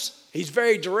writings, he's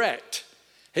very direct.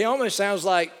 He almost sounds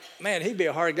like, man, he'd be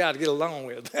a hard guy to get along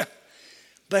with.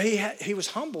 But he was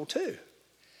humble too.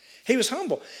 He was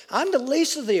humble. I'm the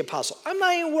least of the apostles. I'm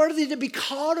not even worthy to be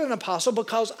called an apostle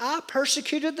because I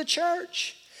persecuted the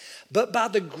church. But by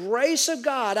the grace of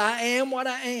God, I am what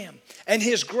I am. And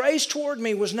his grace toward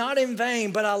me was not in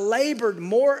vain, but I labored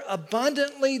more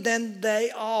abundantly than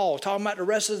they all. Talking about the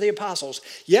rest of the apostles.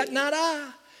 Yet not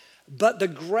I, but the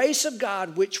grace of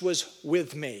God which was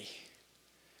with me.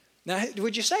 Now,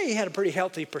 would you say he had a pretty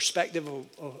healthy perspective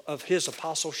of his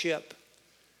apostleship?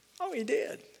 Oh, he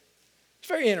did. It's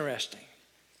very interesting.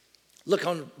 Look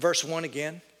on verse 1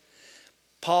 again.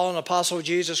 Paul, an apostle of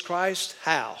Jesus Christ.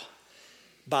 How?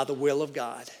 By the will of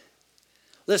God.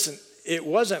 Listen, it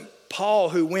wasn't Paul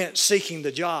who went seeking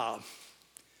the job.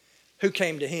 Who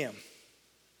came to him?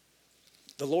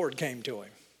 The Lord came to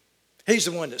him. He's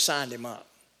the one that signed him up.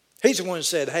 He's the one that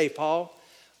said, hey, Paul,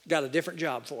 got a different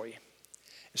job for you.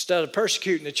 Instead of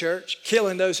persecuting the church,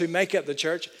 killing those who make up the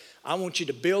church, I want you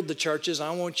to build the churches.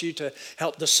 I want you to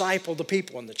help disciple the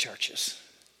people in the churches.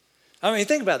 I mean,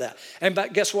 think about that. And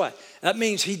but guess what? That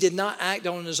means he did not act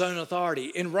on his own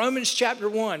authority. In Romans chapter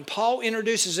 1, Paul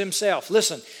introduces himself,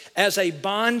 listen, as a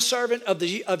bondservant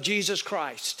of Jesus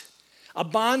Christ. A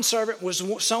bondservant was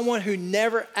someone who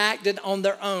never acted on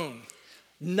their own.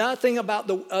 Nothing about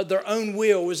their own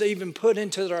will was even put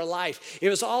into their life. It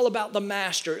was all about the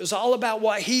master. It was all about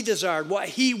what he desired, what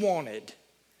he wanted.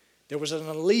 There was an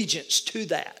allegiance to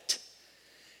that.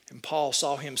 And Paul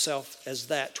saw himself as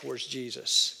that towards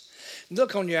Jesus.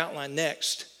 Look on your outline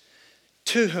next.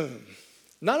 To whom?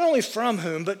 Not only from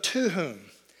whom, but to whom.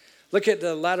 Look at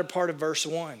the latter part of verse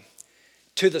 1.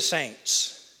 To the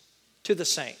saints. To the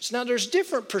saints. Now there's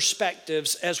different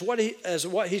perspectives as what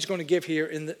he's going to give here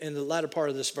in the latter part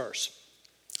of this verse.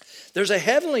 There's a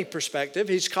heavenly perspective.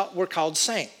 We're called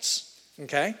saints.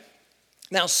 Okay?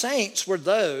 Now saints were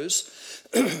those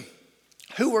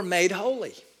who were made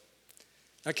holy.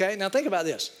 Okay? Now think about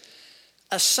this.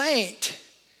 A saint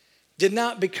did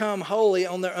not become holy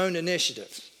on their own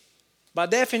initiative. By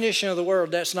definition of the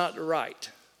word, that's not right.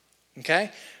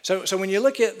 Okay? So when you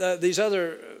look at these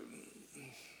other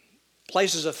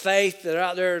places of faith that are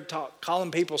out there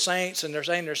calling people saints, and they're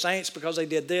saying they're saints because they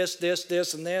did this,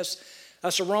 and this,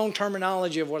 that's the wrong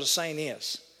terminology of what a saint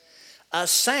is. A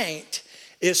saint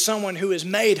is someone who is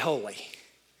made holy.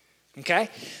 Okay?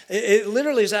 It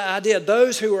literally is the idea of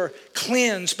those who are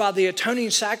cleansed by the atoning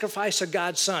sacrifice of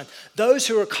God's Son. Those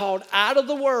who are called out of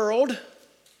the world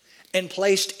and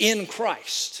placed in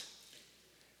Christ.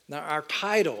 Now, our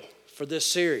title for this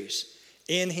series,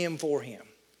 In Him, For Him.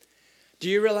 Do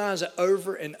you realize that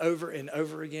over and over and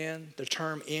over again, the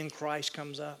term in Christ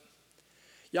comes up?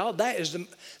 Y'all, that is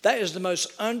the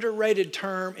most underrated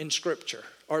term in Scripture,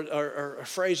 or a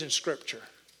phrase in Scripture.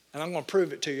 And I'm going to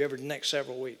prove it to you over the next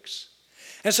several weeks.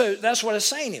 And so that's what a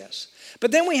saint is.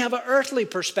 But then we have an earthly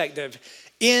perspective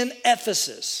in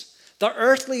Ephesus, the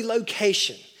earthly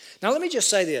location. Now let me just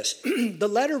say this. The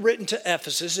letter written to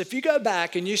Ephesus, if you go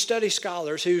back and you study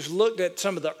scholars who've looked at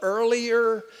some of the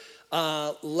earlier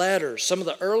letters, some of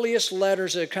the earliest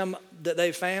letters that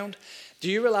they found,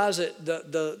 do you realize that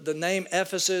the name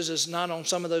Ephesus is not on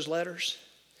some of those letters?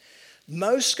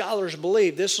 Most scholars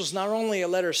believe this was not only a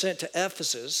letter sent to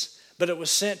Ephesus, but it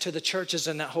was sent to the churches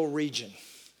in that whole region,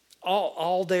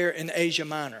 all there in Asia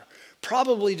Minor.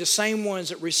 Probably the same ones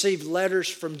that received letters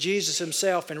from Jesus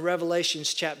himself in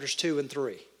Revelations chapters 2 and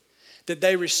 3, that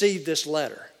they received this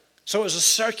letter. So it was a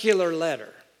circular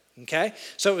letter, okay?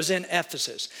 So it was in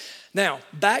Ephesus. Now,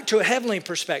 back to a heavenly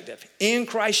perspective, in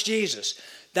Christ Jesus.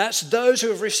 That's those who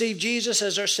have received Jesus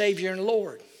as their Savior and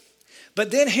Lord. But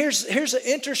then here's an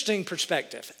interesting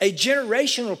perspective, a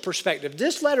generational perspective.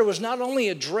 This letter was not only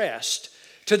addressed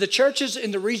to the churches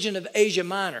in the region of Asia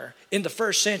Minor in the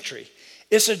first century,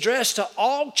 it's addressed to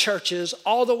all churches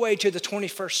all the way to the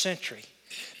 21st century.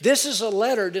 This is a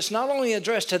letter that's not only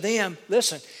addressed to them,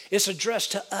 listen, it's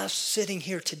addressed to us sitting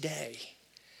here today.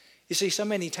 You see, so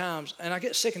many times, and I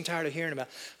get sick and tired of hearing about,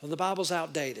 well, the Bible's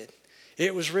outdated.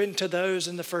 It was written to those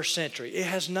in the first century. It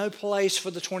has no place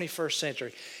for the 21st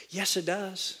century. Yes, it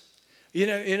does. You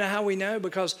know how we know?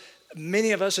 Because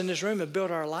many of us in this room have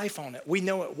built our life on it. We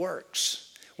know it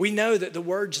works. We know that the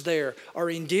words there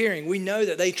are endearing. We know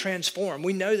that they transform.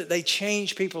 We know that they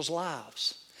change people's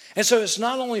lives. And so it's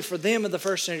not only for them of the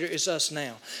first century, it's us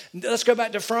now. Let's go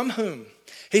back to from whom.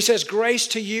 He says, grace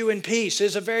to you and peace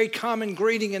is a very common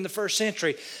greeting in the first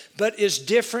century, but is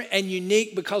different and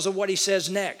unique because of what he says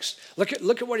next. Look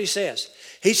at what he says.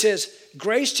 He says,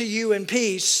 grace to you and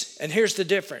peace, and here's the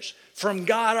difference, from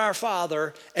God our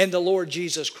Father and the Lord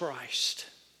Jesus Christ.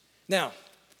 Now,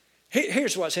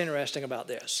 here's what's interesting about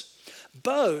this.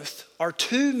 Both are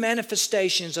two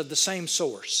manifestations of the same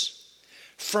source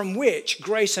from which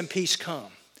grace and peace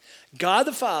come. God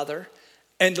the Father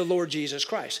and the Lord Jesus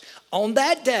Christ. On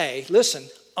that day, listen,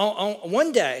 on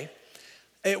one day,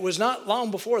 it was not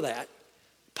long before that,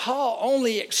 Paul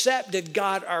only accepted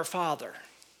God our Father.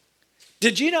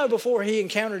 Did you know before he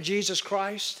encountered Jesus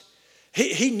Christ,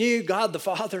 he knew God the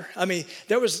Father? I mean,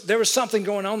 there was something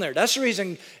going on there. That's the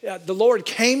reason the Lord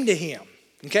came to him.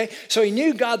 Okay, so he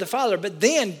knew God the Father, but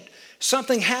then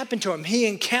something happened to him. He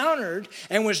encountered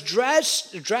and was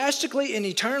drastically and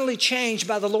eternally changed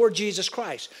by the Lord Jesus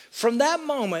Christ. From that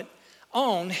moment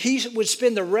on, he would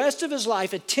spend the rest of his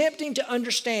life attempting to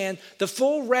understand the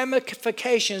full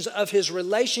ramifications of his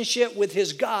relationship with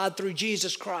his God through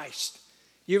Jesus Christ.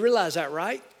 You realize that,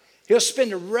 right? He'll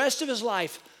spend the rest of his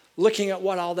life looking at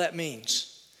what all that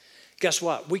means. Guess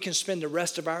what? We can spend the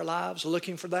rest of our lives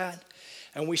looking for that,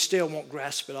 and we still won't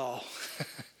grasp it all.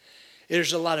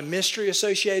 There's a lot of mystery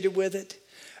associated with it.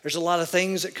 There's a lot of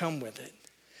things that come with it.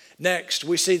 Next,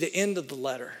 we see the end of the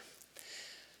letter.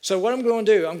 So what I'm going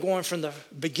to do, I'm going from the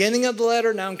beginning of the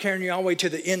letter, now I'm carrying you all the way to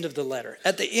the end of the letter.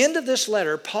 At the end of this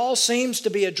letter, Paul seems to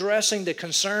be addressing the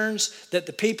concerns that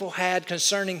the people had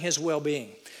concerning his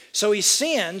well-being. So he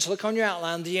sends, look on your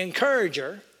outline, the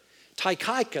encourager,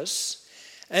 Tychicus,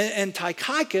 and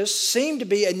Tychicus seemed to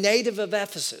be a native of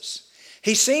Ephesus.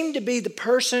 He seemed to be the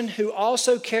person who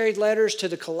also carried letters to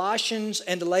the Colossians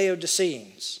and the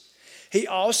Laodiceans. He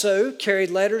also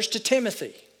carried letters to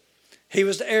Timothy. He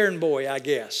was the errand boy, I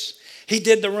guess. He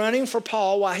did the running for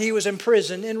Paul while he was in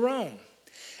prison in Rome.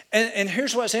 And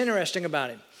here's what's interesting about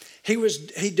him.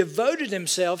 He devoted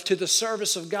himself to the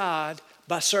service of God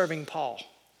by serving Paul.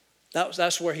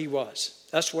 That's where he was.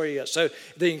 That's where he is. So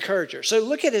the encourager. So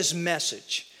look at his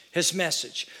message.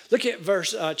 Look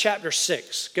at chapter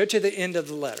 6. Go to the end of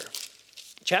the letter.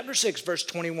 Chapter 6, verse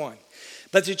 21.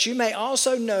 But that you may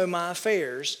also know my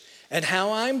affairs and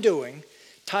how I'm doing,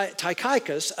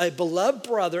 Tychicus, a beloved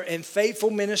brother and faithful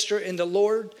minister in the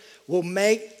Lord, will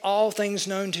make all things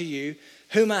known to you,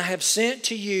 whom I have sent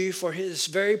to you for his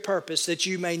very purpose, that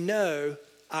you may know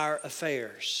our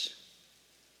affairs.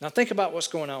 Now think about what's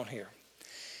going on here.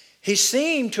 He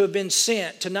seemed to have been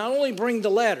sent to not only bring the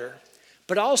letter,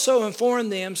 but also inform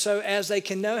them so as they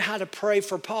can know how to pray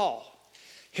for Paul.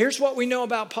 Here's what we know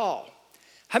about Paul.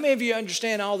 How many of you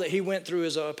understand all that he went through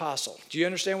as an apostle? Do you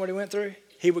understand what he went through?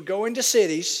 He would go into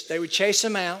cities. They would chase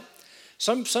him out.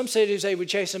 Some cities, they would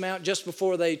chase him out just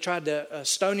before they tried to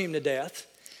stone him to death.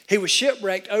 He was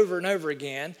shipwrecked over and over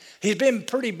again. He's been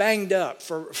pretty banged up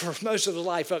for most of his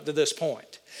life up to this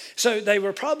point. So they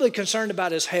were probably concerned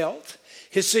about his health,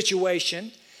 his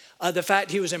situation, the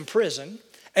fact he was in prison,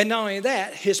 and not only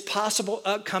that, his possible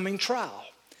upcoming trial.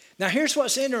 Now here's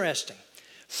what's interesting.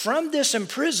 From this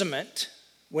imprisonment,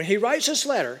 when he writes this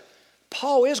letter,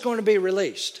 Paul is going to be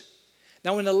released.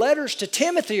 Now when the letters to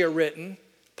Timothy are written,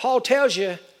 Paul tells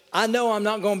you, I know I'm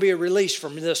not going to be released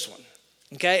from this one.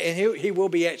 Okay, and he will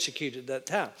be executed at that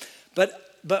time.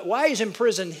 But while he's in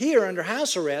prison here under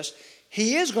house arrest,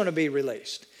 he is going to be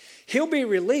released. He'll be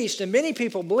released, and many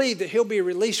people believe that he'll be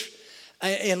released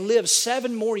and live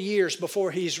 7 more years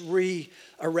before he's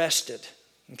re-arrested.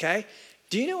 Okay?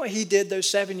 Do you know what he did those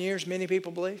 7 years, many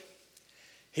people believe?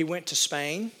 He went to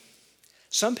Spain.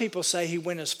 Some people say he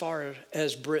went as far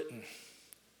as Britain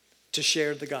to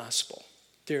share the gospel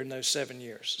during those 7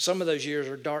 years. Some of those years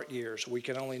are dark years. We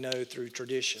can only know through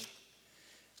tradition.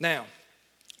 Now,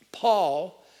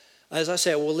 Paul, as I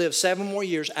said, will live 7 more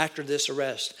years after this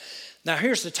arrest. Now,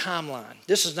 here's the timeline.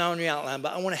 This is not on your outline,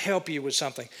 but I want to help you with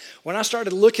something. When I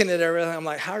started looking at everything, I'm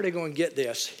like, how are they going to get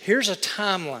this? Here's a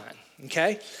timeline,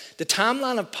 okay? The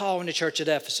timeline of Paul in the church at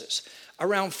Ephesus.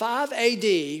 Around 5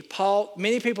 AD,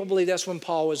 many people believe that's when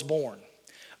Paul was born.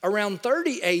 Around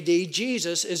 30 AD,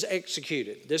 Jesus is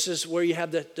executed. This is where you have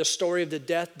the story of the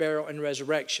death, burial, and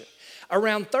resurrection.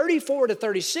 Around 34 to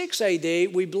 36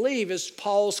 AD, we believe is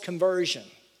Paul's conversion.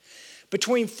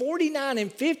 Between 49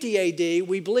 and 50 AD,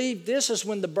 we believe this is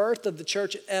when the birth of the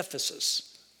church at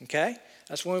Ephesus. Okay?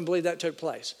 That's when we believe that took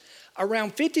place.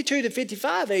 Around 52 to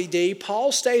 55 AD,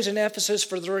 Paul stays in Ephesus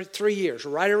for 3 years,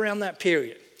 right around that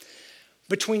period.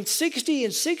 Between 60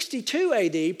 and 62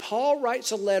 AD, Paul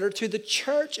writes a letter to the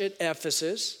church at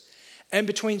Ephesus. And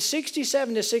between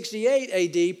 67 to 68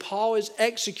 AD, Paul is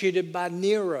executed by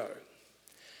Nero.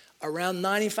 Around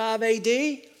 95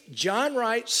 AD, John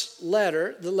writes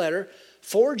the letter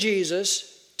for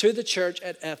Jesus to the church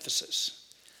at Ephesus.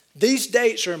 These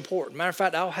dates are important. Matter of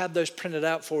fact, I'll have those printed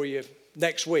out for you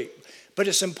next week. But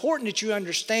it's important that you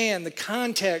understand the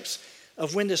context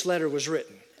of when this letter was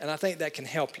written. And I think that can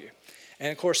help you.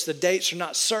 And of course, the dates are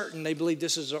not certain. They believe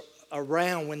this is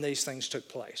around when these things took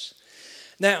place.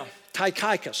 Now,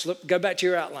 Tychicus, look, go back to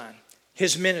your outline.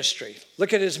 His ministry.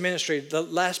 Look at his ministry, the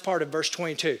last part of verse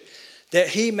 22. That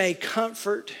he may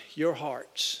comfort your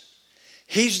hearts.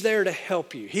 He's there to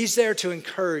help you. He's there to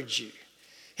encourage you.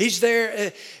 He's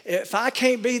there. If I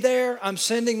can't be there, I'm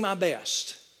sending my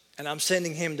best. And I'm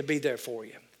sending him to be there for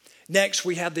you. Next,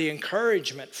 we have the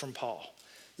encouragement from Paul.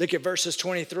 Look at verses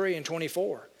 23 and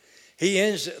 24. He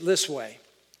ends it this way.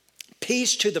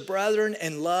 Peace to the brethren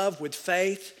and love with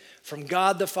faith from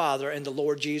God the Father and the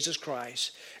Lord Jesus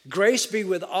Christ. Grace be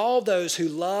with all those who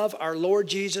love our Lord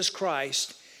Jesus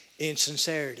Christ in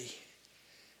sincerity.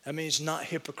 That means not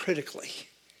hypocritically,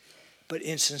 but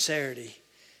in sincerity.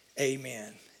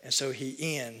 Amen. And so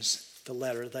he ends the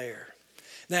letter there.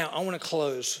 Now, I want to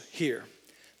close here.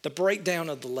 The breakdown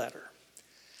of the letter.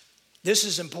 This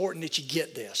is important that you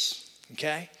get this,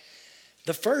 okay?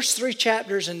 The first 3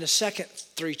 chapters and the second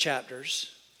 3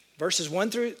 chapters,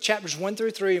 chapters 1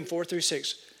 through 3 and 4 through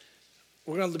 6,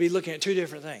 we're going to be looking at 2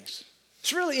 different things.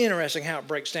 It's really interesting how it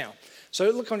breaks down. So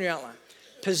look on your outline.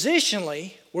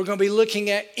 Positionally, we're going to be looking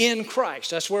at in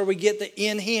Christ. That's where we get the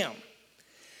in him.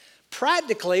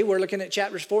 Practically, we're looking at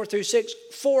chapters 4 through 6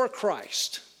 for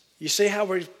Christ. You see how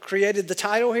we created the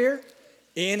title here?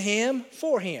 In him,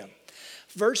 for him.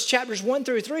 Chapters 1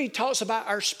 through 3 talks about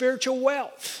our spiritual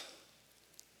wealth.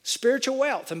 Spiritual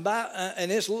wealth,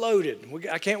 and it's loaded.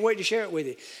 I can't wait to share it with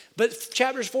you. But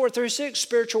chapters 4 through 6,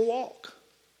 spiritual walk.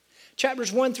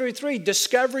 Chapters 1 through 3,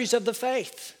 discoveries of the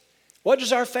faith. What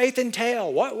does our faith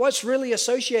entail? What's really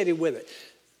associated with it?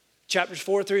 Chapters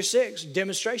 4 through 6,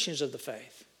 demonstrations of the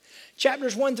faith.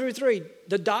 Chapters 1 through 3,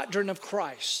 the doctrine of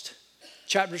Christ.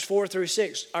 Chapters 4 through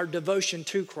 6, our devotion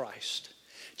to Christ.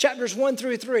 Chapters 1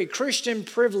 through 3, Christian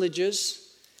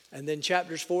privileges. And then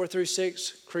chapters 4 through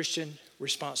 6, Christian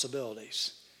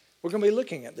responsibilities. We're going to be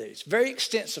looking at these very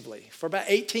extensively for about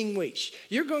 18 weeks.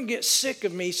 You're going to get sick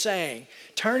of me saying,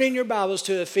 turn in your Bibles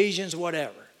to Ephesians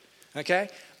whatever. Okay?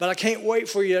 But I can't wait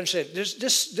for you to understand.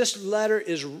 This letter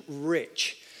is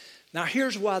rich. Now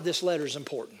here's why this letter is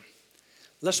important.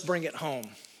 Let's bring it home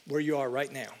where you are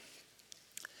right now.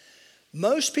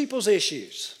 Most people's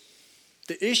issues,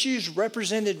 the issues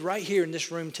represented right here in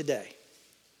this room today.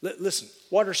 Listen,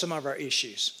 what are some of our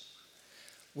issues?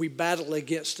 We battle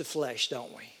against the flesh,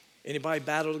 don't we? Anybody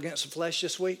battled against the flesh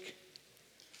this week?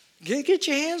 Get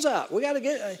your hands up. We got to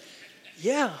get,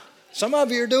 yeah. Some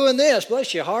of you are doing this.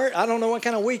 Bless your heart. I don't know what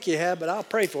kind of week you have, but I'll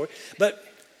pray for it. But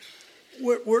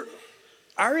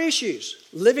our issues,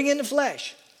 living in the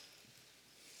flesh.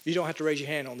 You don't have to raise your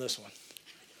hand on this one.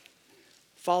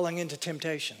 Falling into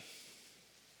temptation.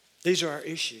 These are our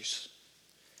issues.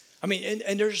 I mean,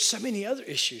 and there's so many other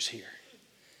issues here.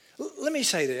 Let me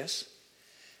say this.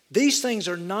 These things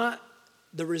are not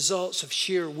the results of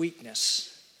sheer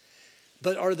weakness,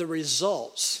 but are the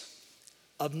results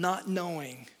of not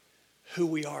knowing who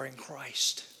we are in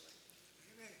Christ.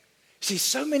 See,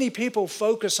 so many people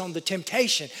focus on the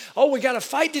temptation. Oh, we got to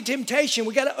fight the temptation.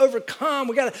 We got to overcome.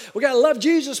 We got to love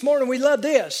Jesus more than we love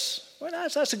this. Well,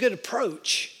 that's a good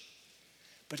approach.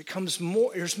 But it comes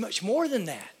more, there's much more than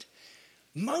that.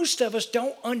 Most of us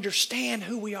don't understand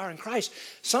who we are in Christ.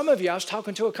 Some of you, I was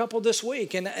talking to a couple this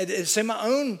week, and it's in my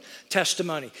own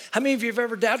testimony. How many of you have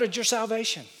ever doubted your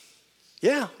salvation?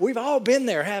 Yeah, we've all been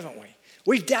there, haven't we?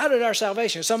 We've doubted our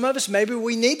salvation. Some of us, maybe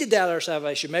we need to doubt our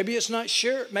salvation. Maybe it's not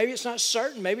sure. Maybe it's not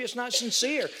certain. Maybe it's not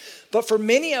sincere. But for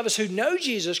many of us who know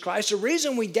Jesus Christ, the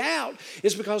reason we doubt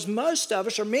is because most of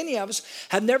us, or many of us,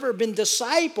 have never been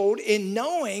discipled in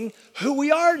knowing who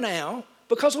we are now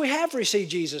because we have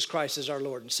received Jesus Christ as our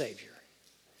Lord and Savior.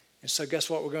 And so guess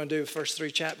what we're going to do the first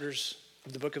 3 chapters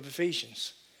of the book of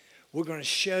Ephesians? We're going to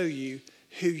show you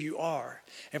who you are.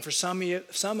 And for some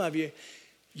of you,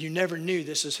 you never knew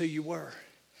this is who you were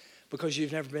because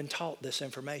you've never been taught this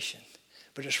information.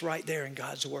 But it's right there in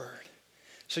God's Word.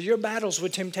 So your battles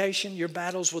with temptation, your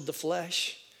battles with the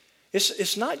flesh,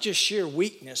 it's not just sheer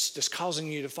weakness that's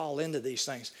causing you to fall into these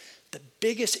things. The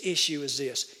biggest issue is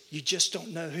this. You just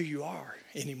don't know who you are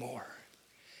anymore.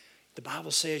 The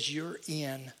Bible says you're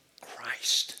in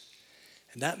Christ.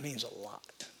 And that means a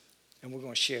lot. And we're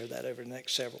going to share that over the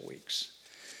next several weeks.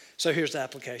 So here's the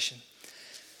application.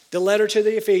 The letter to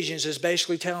the Ephesians is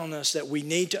basically telling us that we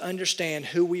need to understand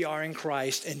who we are in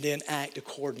Christ and then act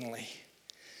accordingly.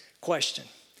 Question,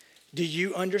 do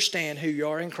you understand who you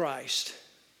are in Christ?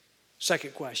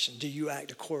 Second question, do you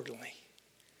act accordingly?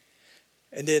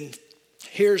 And then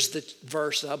here's the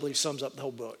verse that I believe sums up the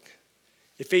whole book.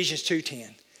 Ephesians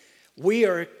 2:10. We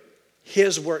are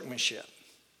His workmanship,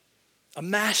 a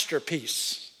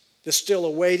masterpiece that's still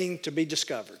awaiting to be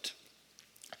discovered,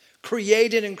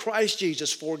 created in Christ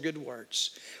Jesus for good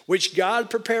works, which God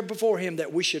prepared before him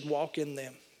that we should walk in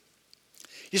them.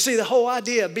 You see, the whole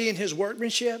idea of being his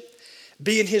workmanship,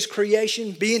 being his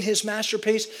creation, being his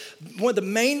masterpiece, one of the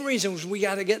main reasons we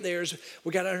got to get there is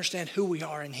we got to understand who we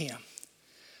are in him.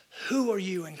 Who are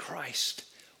you in Christ?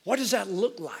 What does that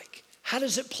look like? How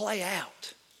does it play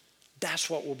out? That's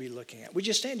what we'll be looking at. Would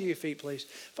you stand to your feet, please?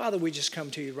 Father, we just come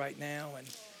to you right now. And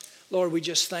Lord, we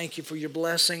just thank you for your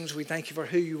blessings. We thank you for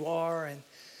who you are.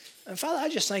 And Father, I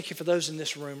just thank you for those in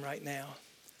this room right now.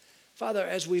 Father,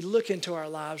 as we look into our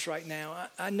lives right now,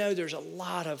 I know there's a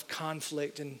lot of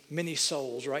conflict in many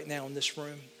souls right now in this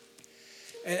room.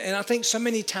 And I think so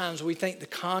many times we think the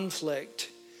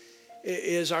conflict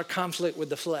is our conflict with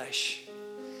the flesh.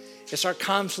 It's our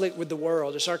conflict with the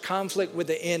world. It's our conflict with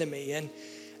the enemy.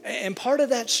 And part of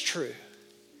that's true.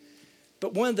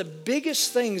 But one of the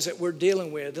biggest things that we're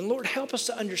dealing with, and Lord, help us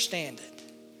to understand it,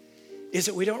 is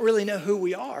that we don't really know who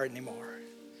we are anymore.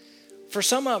 For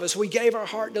some of us, we gave our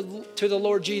heart to the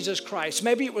Lord Jesus Christ.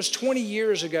 Maybe it was 20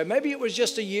 years ago. Maybe it was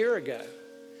just a year ago.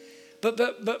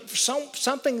 But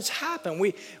something's happened.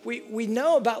 We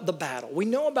know about the battle. We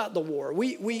know about the war.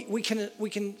 We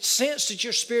can sense that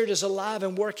your Spirit is alive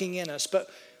and working in us. But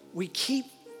we keep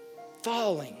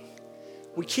falling.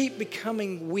 We keep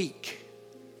becoming weak.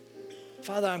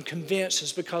 Father, I'm convinced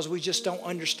it's because we just don't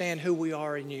understand who we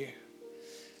are in you.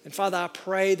 And Father, I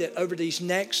pray that over these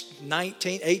next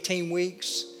 18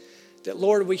 weeks, that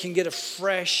Lord, we can get a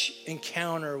fresh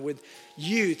encounter with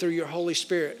you through your Holy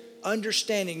Spirit,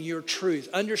 understanding your truth,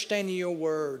 understanding your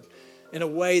word in a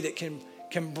way that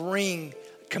can bring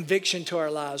conviction to our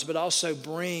lives, but also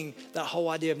bring that whole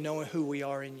idea of knowing who we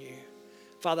are in you.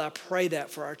 Father, I pray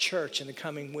that for our church in the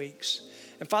coming weeks.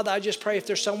 And Father, I just pray if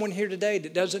there's someone here today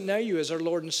that doesn't know you as our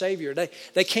Lord and Savior,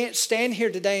 they can't stand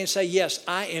here today and say, yes,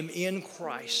 I am in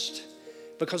Christ,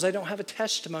 because they don't have a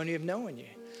testimony of knowing you.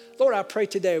 Lord, I pray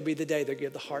today will be the day they'll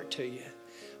give the heart to you.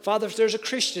 Father, if there's a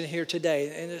Christian here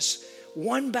today and it's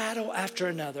one battle after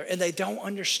another and they don't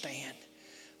understand,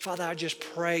 Father, I just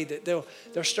pray that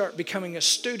they'll start becoming a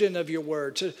student of your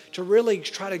word, to really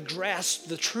try to grasp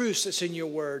the truths that's in your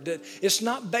word. That it's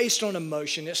not based on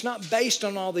emotion. It's not based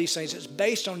on all these things. It's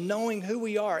based on knowing who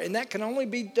we are. And that can only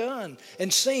be done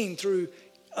and seen through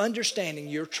understanding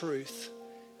your truth.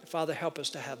 Father, help us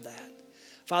to have that.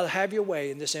 Father, have your way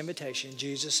in this invitation. In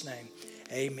Jesus' name,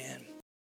 amen.